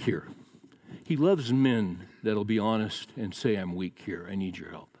weak here. He loves men that'll be honest and say, I'm weak here. I need your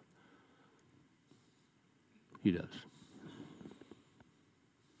help. He does.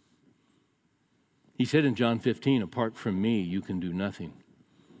 He said in John 15, apart from me, you can do nothing.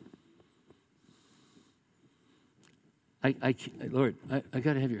 Lord, I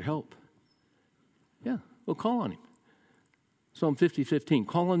got to have your help. Yeah, well, call on him. Psalm 50:15,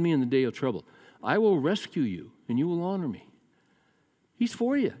 call on me in the day of trouble. I will rescue you, and you will honor me. He's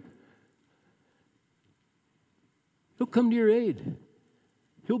for you. He'll come to your aid.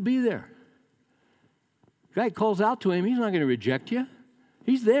 He'll be there. Guy calls out to him, he's not going to reject you.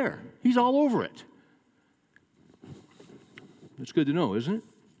 He's there. He's all over it. It's good to know, isn't it?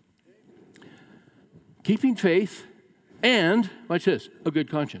 Keeping faith and, watch this, a good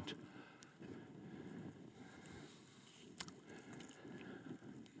conscience.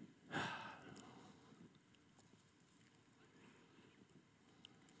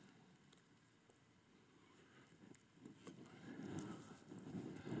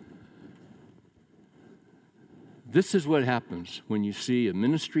 This is what happens when you see a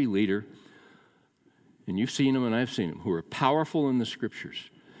ministry leader, and you've seen them and I've seen them, who are powerful in the Scriptures,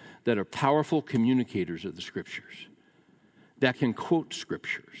 that are powerful communicators of the Scriptures, that can quote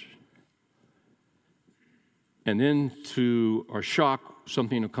Scriptures. And then to our shock,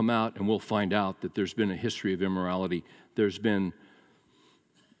 something will come out and we'll find out that there's been a history of immorality. There's been,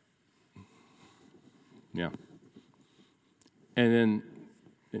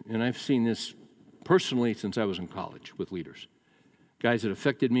 And I've seen this personally since I was in college with leaders. Guys that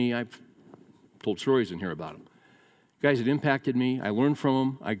affected me, I've told stories in here about them. Guys that impacted me, I learned from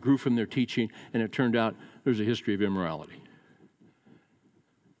them, I grew from their teaching, and it turned out there's a history of immorality.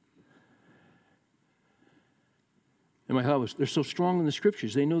 And my thought was, they're so strong in the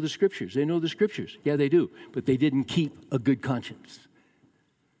Scriptures. They know the Scriptures. They know the Scriptures. Yeah, they do. But they didn't keep a good conscience.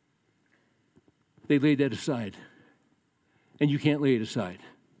 They laid that aside. And you can't lay it aside.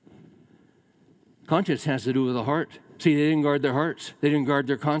 Conscience has to do with the heart. See, they didn't guard their hearts. They didn't guard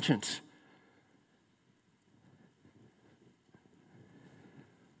their conscience.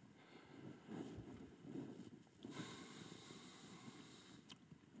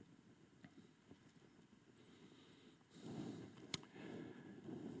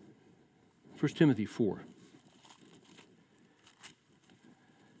 First Timothy 4.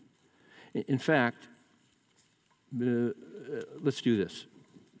 In fact, let's do this.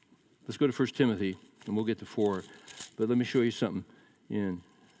 Let's go to 1 Timothy, and we'll get to 4. But let me show you something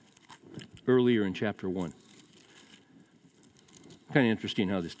earlier in chapter 1. Kind of interesting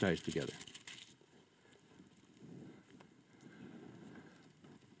how this ties together.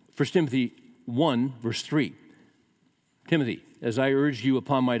 1 Timothy 1, verse 3. Timothy, as I urged you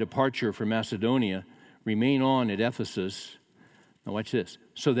upon my departure from Macedonia, remain on at Ephesus. Now watch this.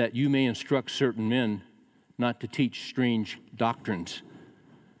 So that you may instruct certain men not to teach strange doctrines,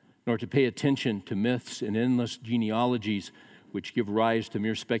 nor to pay attention to myths and endless genealogies which give rise to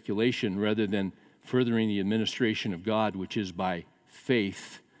mere speculation rather than furthering the administration of God, which is by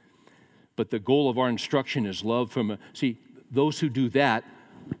faith. But the goal of our instruction is love from see, those who do that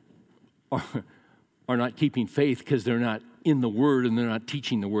are not keeping faith because they're not in the Word and they're not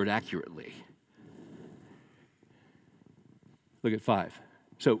teaching the Word accurately. Look at 5.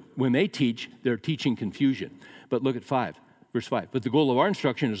 So when they teach, they're teaching confusion. But look at 5, verse 5. But the goal of our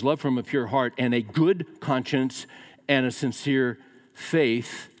instruction is love from a pure heart and a good conscience and a sincere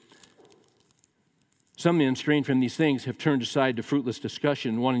faith. Some men, straying from these things, have turned aside to fruitless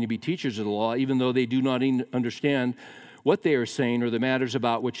discussion, wanting to be teachers of the law, even though they do not understand what they are saying or the matters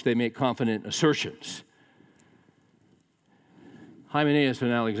about which they make confident assertions. Hymenaeus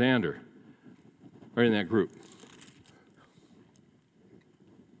and Alexander, are in that group.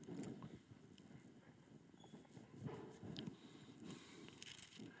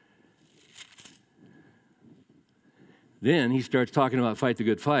 Then he starts talking about fight the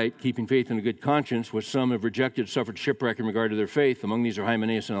good fight, keeping faith in a good conscience, which some have rejected, suffered shipwreck in regard to their faith. Among these are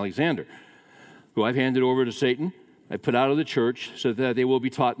Hymenaeus and Alexander, who I've handed over to Satan. I put out of the church so that they will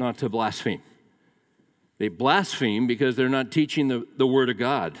be taught not to blaspheme. They blaspheme because they're not teaching the Word of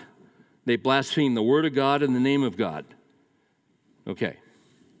God. They blaspheme the Word of God and the name of God. Okay.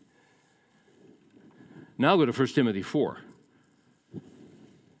 Now go to 1 Timothy 4.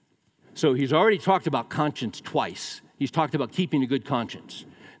 So he's already talked about conscience twice. He's talked about keeping a good conscience.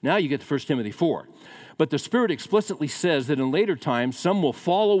 Now you get to 1 Timothy 4. But the Spirit explicitly says that in later times, some will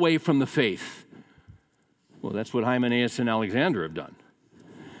fall away from the faith. Well, that's what Hymenaeus and Alexander have done.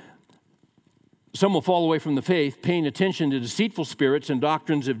 Some will fall away from the faith, paying attention to deceitful spirits and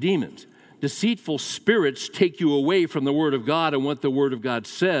doctrines of demons. Deceitful spirits take you away from the Word of God and what the Word of God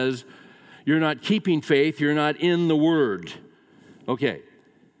says. You're not keeping faith. You're not in the Word. Okay.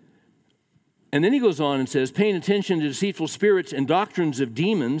 And then he goes on and says, paying attention to deceitful spirits and doctrines of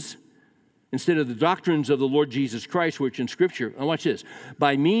demons instead of the doctrines of the Lord Jesus Christ, which in Scripture, now watch this,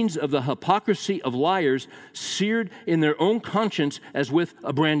 by means of the hypocrisy of liars, seared in their own conscience as with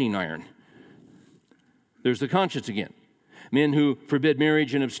a branding iron. There's the conscience again. Men who forbid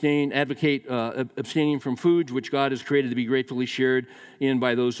marriage and advocate abstaining from foods which God has created to be gratefully shared in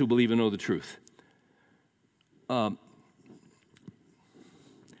by those who believe and know the truth.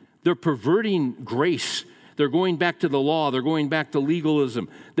 They're perverting grace. They're going back to the law. They're going back to legalism.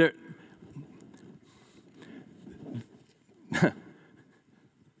 They're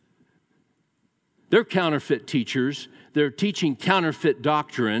counterfeit teachers. They're teaching counterfeit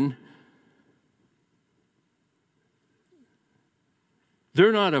doctrine.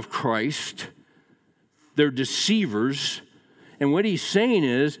 They're not of Christ. They're deceivers. And what he's saying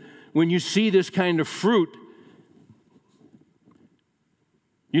is, when you see this kind of fruit,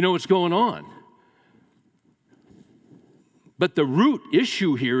 you know what's going on. But the root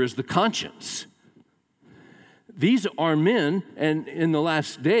issue here is the conscience. These are men, and in the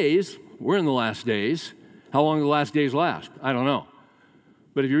last days, we're in the last days. How long do the last days last? I don't know.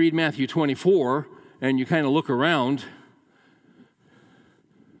 But if you read Matthew 24 and you kind of look around,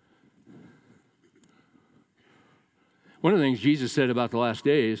 one of the things Jesus said about the last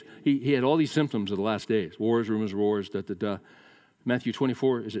days, he had all these symptoms of the last days. Wars, rumors of wars, Matthew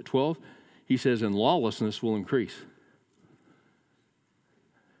 24, is it 12? He says, and lawlessness will increase.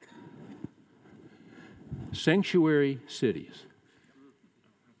 Sanctuary cities.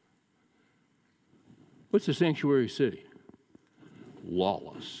 What's a sanctuary city?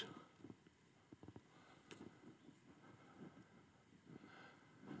 Lawless.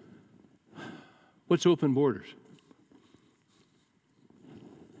 What's open borders?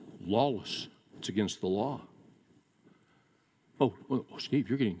 Lawless. It's against the law. Oh, Steve,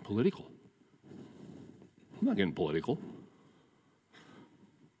 you're getting political. I'm not getting political.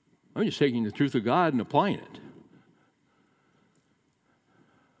 I'm just taking the truth of God and applying it.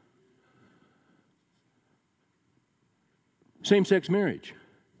 Same-sex marriage.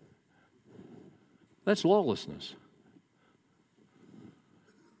 That's lawlessness.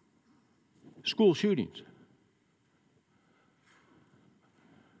 School shootings.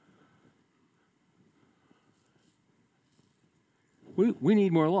 We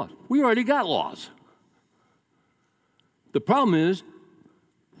need more laws. We already got laws. The problem is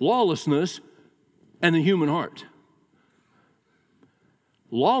lawlessness and the human heart.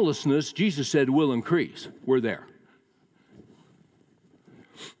 Lawlessness, Jesus said, will increase. We're there.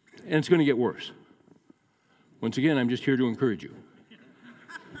 And it's going to get worse. Once again, I'm just here to encourage you.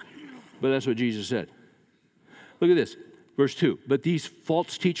 But that's what Jesus said. Look at this, verse 2. But these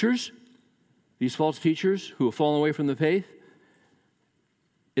false teachers who have fallen away from the faith,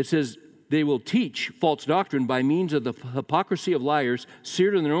 it says they will teach false doctrine by means of the hypocrisy of liars,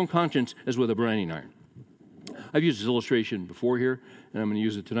 seared in their own conscience as with a branding iron. I've used this illustration before here, and I'm going to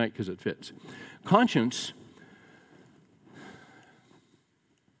use it tonight because it fits. Conscience,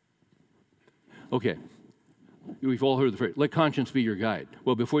 okay, we've all heard the phrase, let conscience be your guide.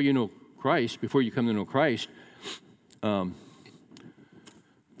 Well, before you know Christ, before you come to know Christ, the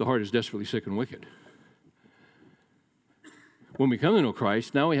heart is desperately sick and wicked. When we come to know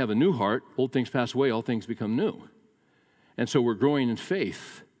Christ, now we have a new heart. Old things pass away, all things become new. And so we're growing in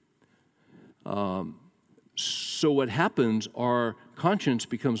faith. So what happens, our conscience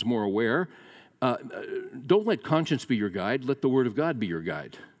becomes more aware. Don't let conscience be your guide. Let the Word of God be your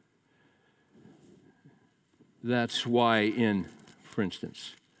guide. That's why for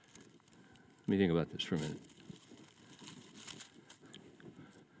instance, Let me think about this for a minute.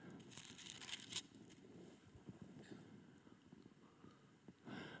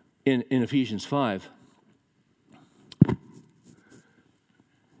 In Ephesians 5,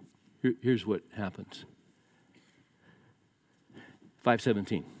 here's what happens.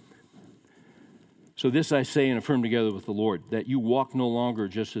 5:17. So this I say and affirm together with the Lord, that you walk no longer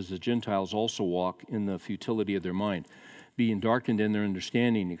just as the Gentiles also walk in the futility of their mind, being darkened in their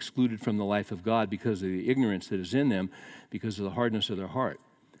understanding, excluded from the life of God because of the ignorance that is in them, because of the hardness of their heart.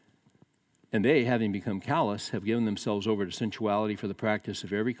 And they, having become callous, have given themselves over to sensuality for the practice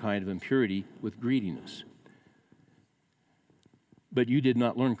of every kind of impurity with greediness. But you did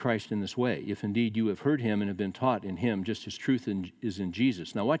not learn Christ in this way, if indeed you have heard him and have been taught in him, just as truth is in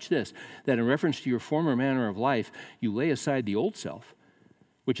Jesus. Now watch this, that in reference to your former manner of life, you lay aside the old self,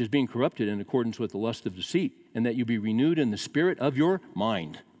 which is being corrupted in accordance with the lust of deceit, and that you be renewed in the spirit of your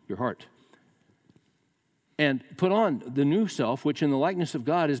mind, your heart. And put on the new self, which in the likeness of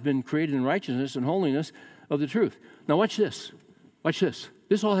God has been created in righteousness and holiness of the truth. Now watch this. Watch this.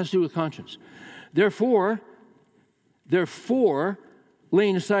 This all has to do with conscience. Therefore,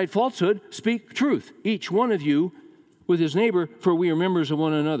 laying aside falsehood, speak truth, each one of you with his neighbor, for we are members of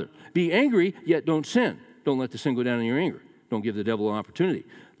one another. Be angry, yet don't sin. Don't let the sin go down in your anger. Don't give the devil an opportunity.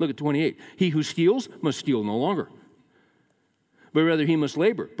 Look at 28. He who steals must steal no longer, but rather he must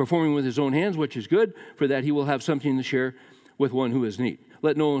labor, performing with his own hands, which is good, for that he will have something to share with one who has need.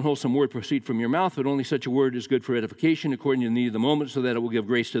 Let no unwholesome word proceed from your mouth, but only such a word is good for edification, according to the need of the moment, so that it will give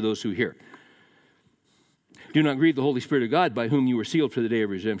grace to those who hear. Do not grieve the Holy Spirit of God, by whom you were sealed for the day of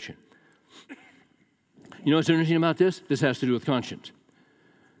redemption. You know what's interesting about this? This has to do with conscience.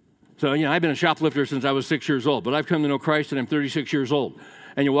 So, I've been a shoplifter since I was 6 years old, but I've come to know Christ and I'm 36 years old.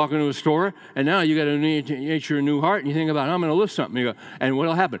 And you walk into a store, and now you got a nature, a new heart, and you think about, I'm going to lift something. You go, and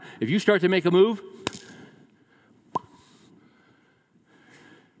what'll happen? If you start to make a move,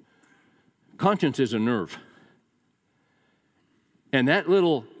 conscience is a nerve. And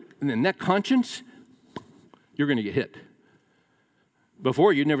that conscience, you're going to get hit.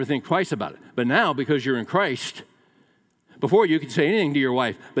 Before, you'd never think twice about it. But now, because you're in Christ, before you could say anything to your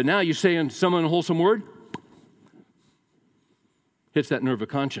wife, but now you say some unwholesome word, hits that nerve of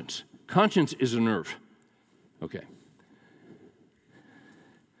conscience. Conscience is a nerve. Okay.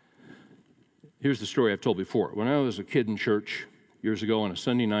 Here's the story I've told before. When I was a kid in church years ago on a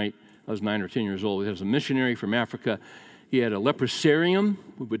Sunday night, I was 9 or 10 years old. There was a missionary from Africa. He had a leprosarium.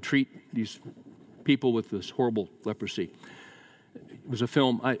 We would treat these people with this horrible leprosy. It was a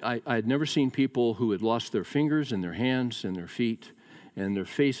film. I had never seen people who had lost their fingers and their hands and their feet, and their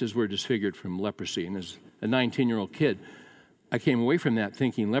faces were disfigured from leprosy. And as a 9, 10-year-old kid, I came away from that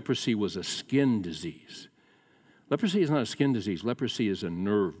thinking leprosy was a skin disease. Leprosy is not a skin disease. Leprosy is a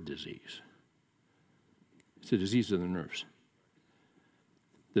nerve disease. It's a disease of the nerves.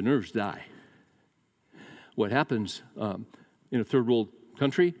 The nerves die. What happens in a third world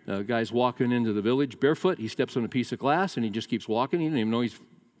country, a guy's walking into the village barefoot. He steps on a piece of glass, and he just keeps walking. He doesn't even know he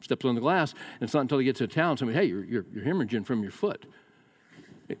steps on the glass. And it's not until he gets to town, somebody, hey, you're hemorrhaging from your foot.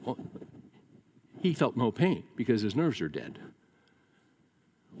 He felt no pain because his nerves are dead.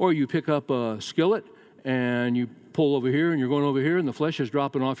 Or you pick up a skillet and you pull over here and you're going over here and the flesh is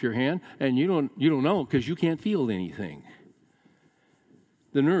dropping off your hand and you don't know because you can't feel anything.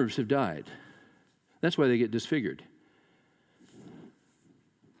 The nerves have died. That's why they get disfigured.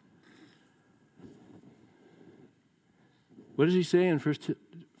 What does he say in 1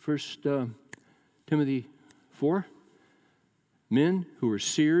 Timothy 4? Men who are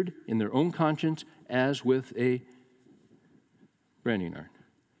seared in their own conscience as with a branding iron.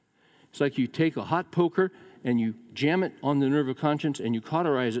 It's like you take a hot poker and you jam it on the nerve of conscience and you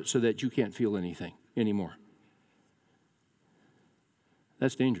cauterize it so that you can't feel anything anymore.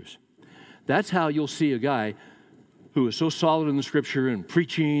 That's dangerous. That's how you'll see a guy who is so solid in the Scripture and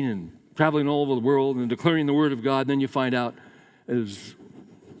preaching and traveling all over the world and declaring the Word of God. And then you find out, as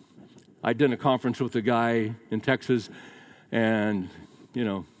I'd done a conference with a guy in Texas and,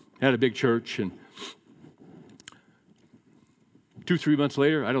 had a big church, and 2-3 months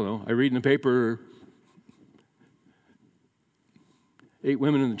later, I don't know, I read in the paper 8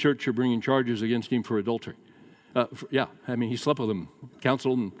 women in the church are bringing charges against him for adultery. He slept with them,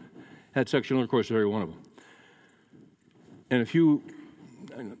 counseled, and had sexual intercourse with every one of them. And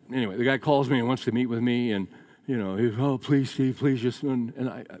anyway, the guy calls me and wants to meet with me, and, please, Steve, please just, and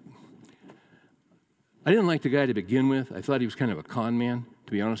I didn't like the guy to begin with. I thought he was kind of a con man,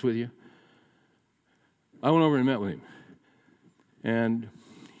 to be honest with you. I went over and met with him. And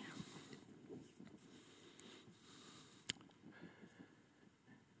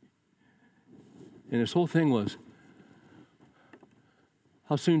And his whole thing was,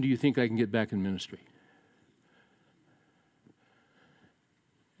 how soon do you think I can get back in ministry?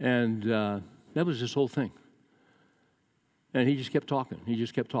 And that was his whole thing. And he just kept talking. He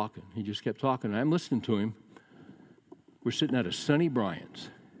just kept talking. He just kept talking. And I'm listening to him. We're sitting at a sunny Bryant's.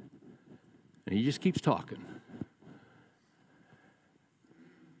 And he just keeps talking.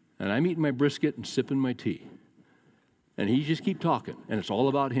 And I'm eating my brisket and sipping my tea. And he just keep talking. And it's all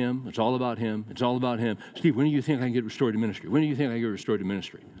about him. It's all about him. It's all about him. Steve, when do you think I can get restored to ministry? When do you think I can get restored to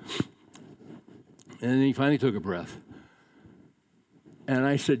ministry? And then he finally took a breath. And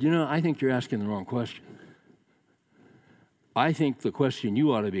I said, I think you're asking the wrong question. I think the question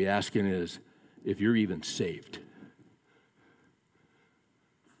you ought to be asking is if you're even saved.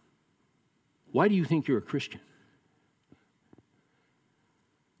 Why do you think you're a Christian?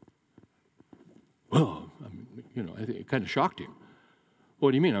 Well, I think it kind of shocked him.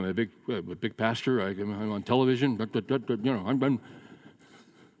 What do you mean? I'm a big pastor. I'm on television. I'm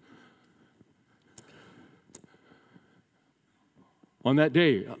on that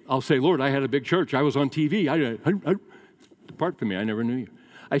day, I'll say, Lord, I had a big church. I was on TV. Depart from me. I never knew you.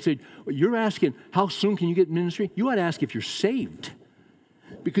 I said, you're asking, how soon can you get in ministry? You ought to ask if you're saved.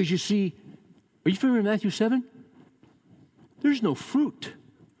 Because you see, are you familiar with Matthew 7? There's no fruit.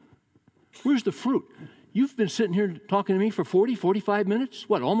 Where's the fruit? You've been sitting here talking to me for 40, 45 minutes?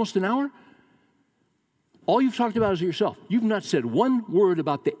 What, almost an hour? All you've talked about is yourself. You've not said one word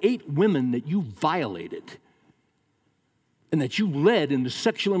about the 8 women that you violated and that you led into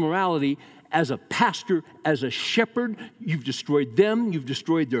sexual immorality as a pastor, as a shepherd. You've destroyed them. You've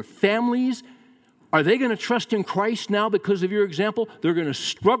destroyed their families. Are they going to trust in Christ now because of your example? They're going to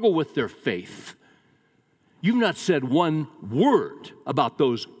struggle with their faith. You've not said one word about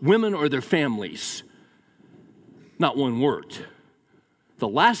those women or their families. Not one word. The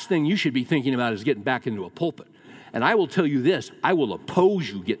last thing you should be thinking about is getting back into a pulpit. And I will tell you this, I will oppose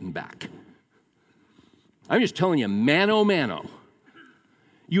you getting back. I'm just telling you, mano mano,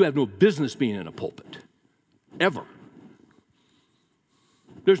 you have no business being in a pulpit, ever.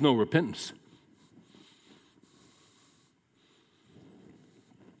 There's no repentance.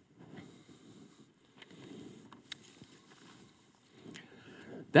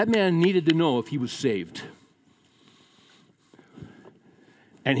 That man needed to know if he was saved.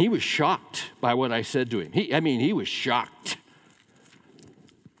 And he was shocked by what I said to him. He was shocked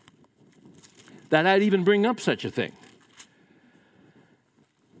that I'd even bring up such a thing.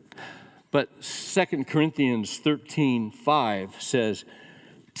 But 2 Corinthians 13:5 says,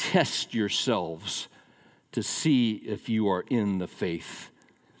 test yourselves to see if you are in the faith.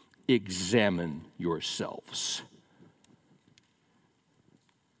 Examine yourselves.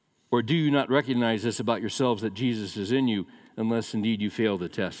 Or do you not recognize this about yourselves, that Jesus is in you, unless indeed you fail the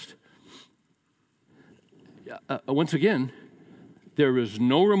test? Once again, there is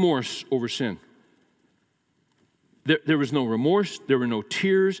no remorse over sin. There was no remorse, there were no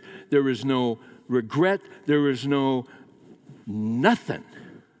tears, there was no regret, there was no nothing.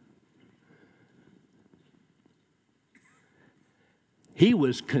 He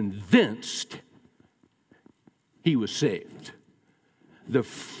was convinced he was saved. The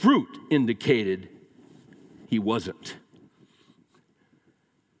fruit indicated he wasn't.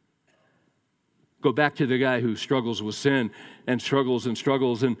 Go back to the guy who struggles with sin and struggles and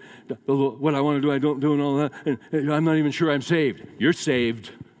what I want to do, I don't do, and all that, and I'm not even sure I'm saved. You're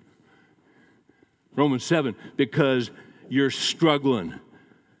saved. Romans 7, because you're struggling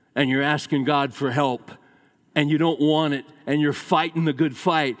and you're asking God for help and you don't want it and you're fighting the good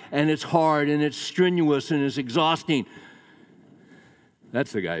fight and it's hard and it's strenuous and it's exhausting.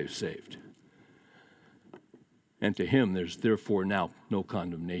 That's the guy who's saved. And to him, there's therefore now no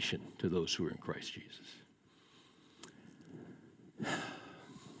condemnation to those who are in Christ Jesus.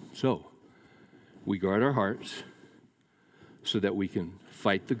 So, we guard our hearts so that we can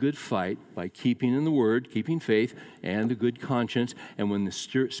fight the good fight by keeping in the Word, keeping faith, and a good conscience. And when the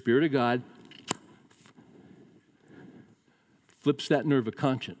Spirit of God flips that nerve of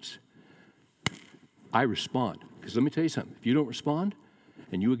conscience, I respond. Because let me tell you something. If you don't respond,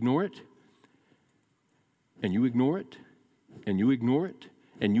 and you ignore it, and you ignore it, and you ignore it,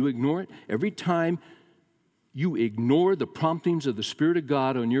 and you ignore it, every time you ignore the promptings of the Spirit of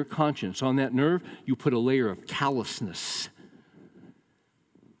God on your conscience, on that nerve, you put a layer of callousness.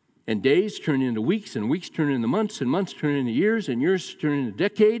 And days turn into weeks, and weeks turn into months, and months turn into years, and years turn into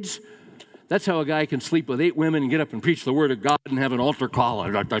decades. That's how a guy can sleep with 8 women and get up and preach the Word of God and have an altar call.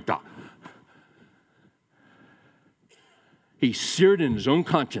 He's seared in his own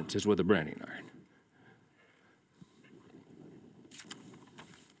conscience as with a branding iron.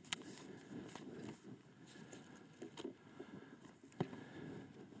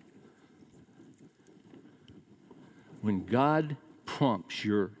 When God prompts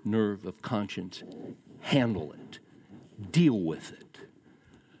your nerve of conscience, handle it. Deal with it.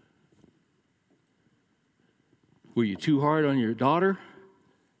 Were you too hard on your daughter?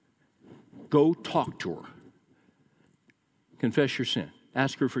 Go talk to her. Confess your sin.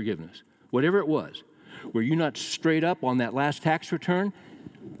 Ask her forgiveness. Whatever it was. Were you not straight up on that last tax return?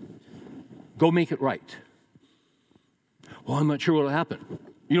 Go make it right. Well, I'm not sure what will happen.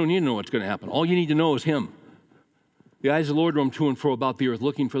 You don't need to know what's going to happen. All you need to know is Him. The eyes of the Lord roam to and fro about the earth,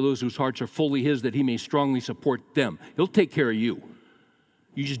 looking for those whose hearts are fully His, that He may strongly support them. He'll take care of you.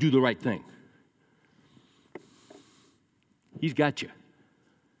 You just do the right thing. He's got you.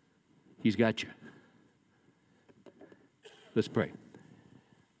 He's got you. Let's pray.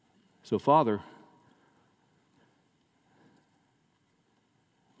 So, Father,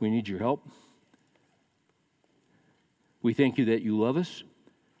 we need your help. We thank you that you love us.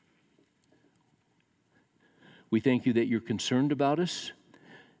 We thank you that you're concerned about us.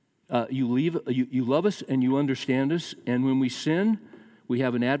 You love us and you understand us. And when we sin, we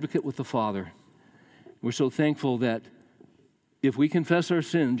have an advocate with the Father. We're so thankful that if we confess our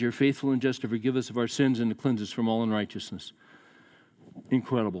sins, you're faithful and just to forgive us of our sins and to cleanse us from all unrighteousness.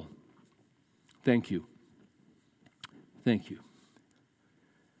 Incredible. Thank you. Thank you.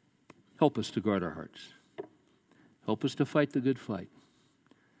 Help us to guard our hearts. Help us to fight the good fight.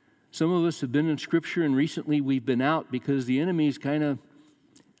 Some of us have been in Scripture, and recently we've been out because the enemy's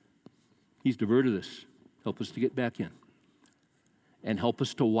he's diverted us. Help us to get back in. And help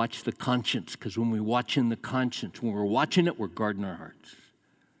us to watch the conscience, because when we watch in the conscience, when we're watching it, we're guarding our hearts.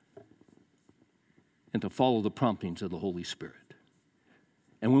 And to follow the promptings of the Holy Spirit.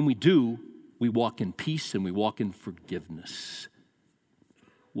 And when we do, we walk in peace and we walk in forgiveness.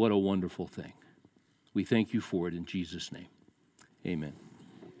 What a wonderful thing. We thank you for it in Jesus' name. Amen.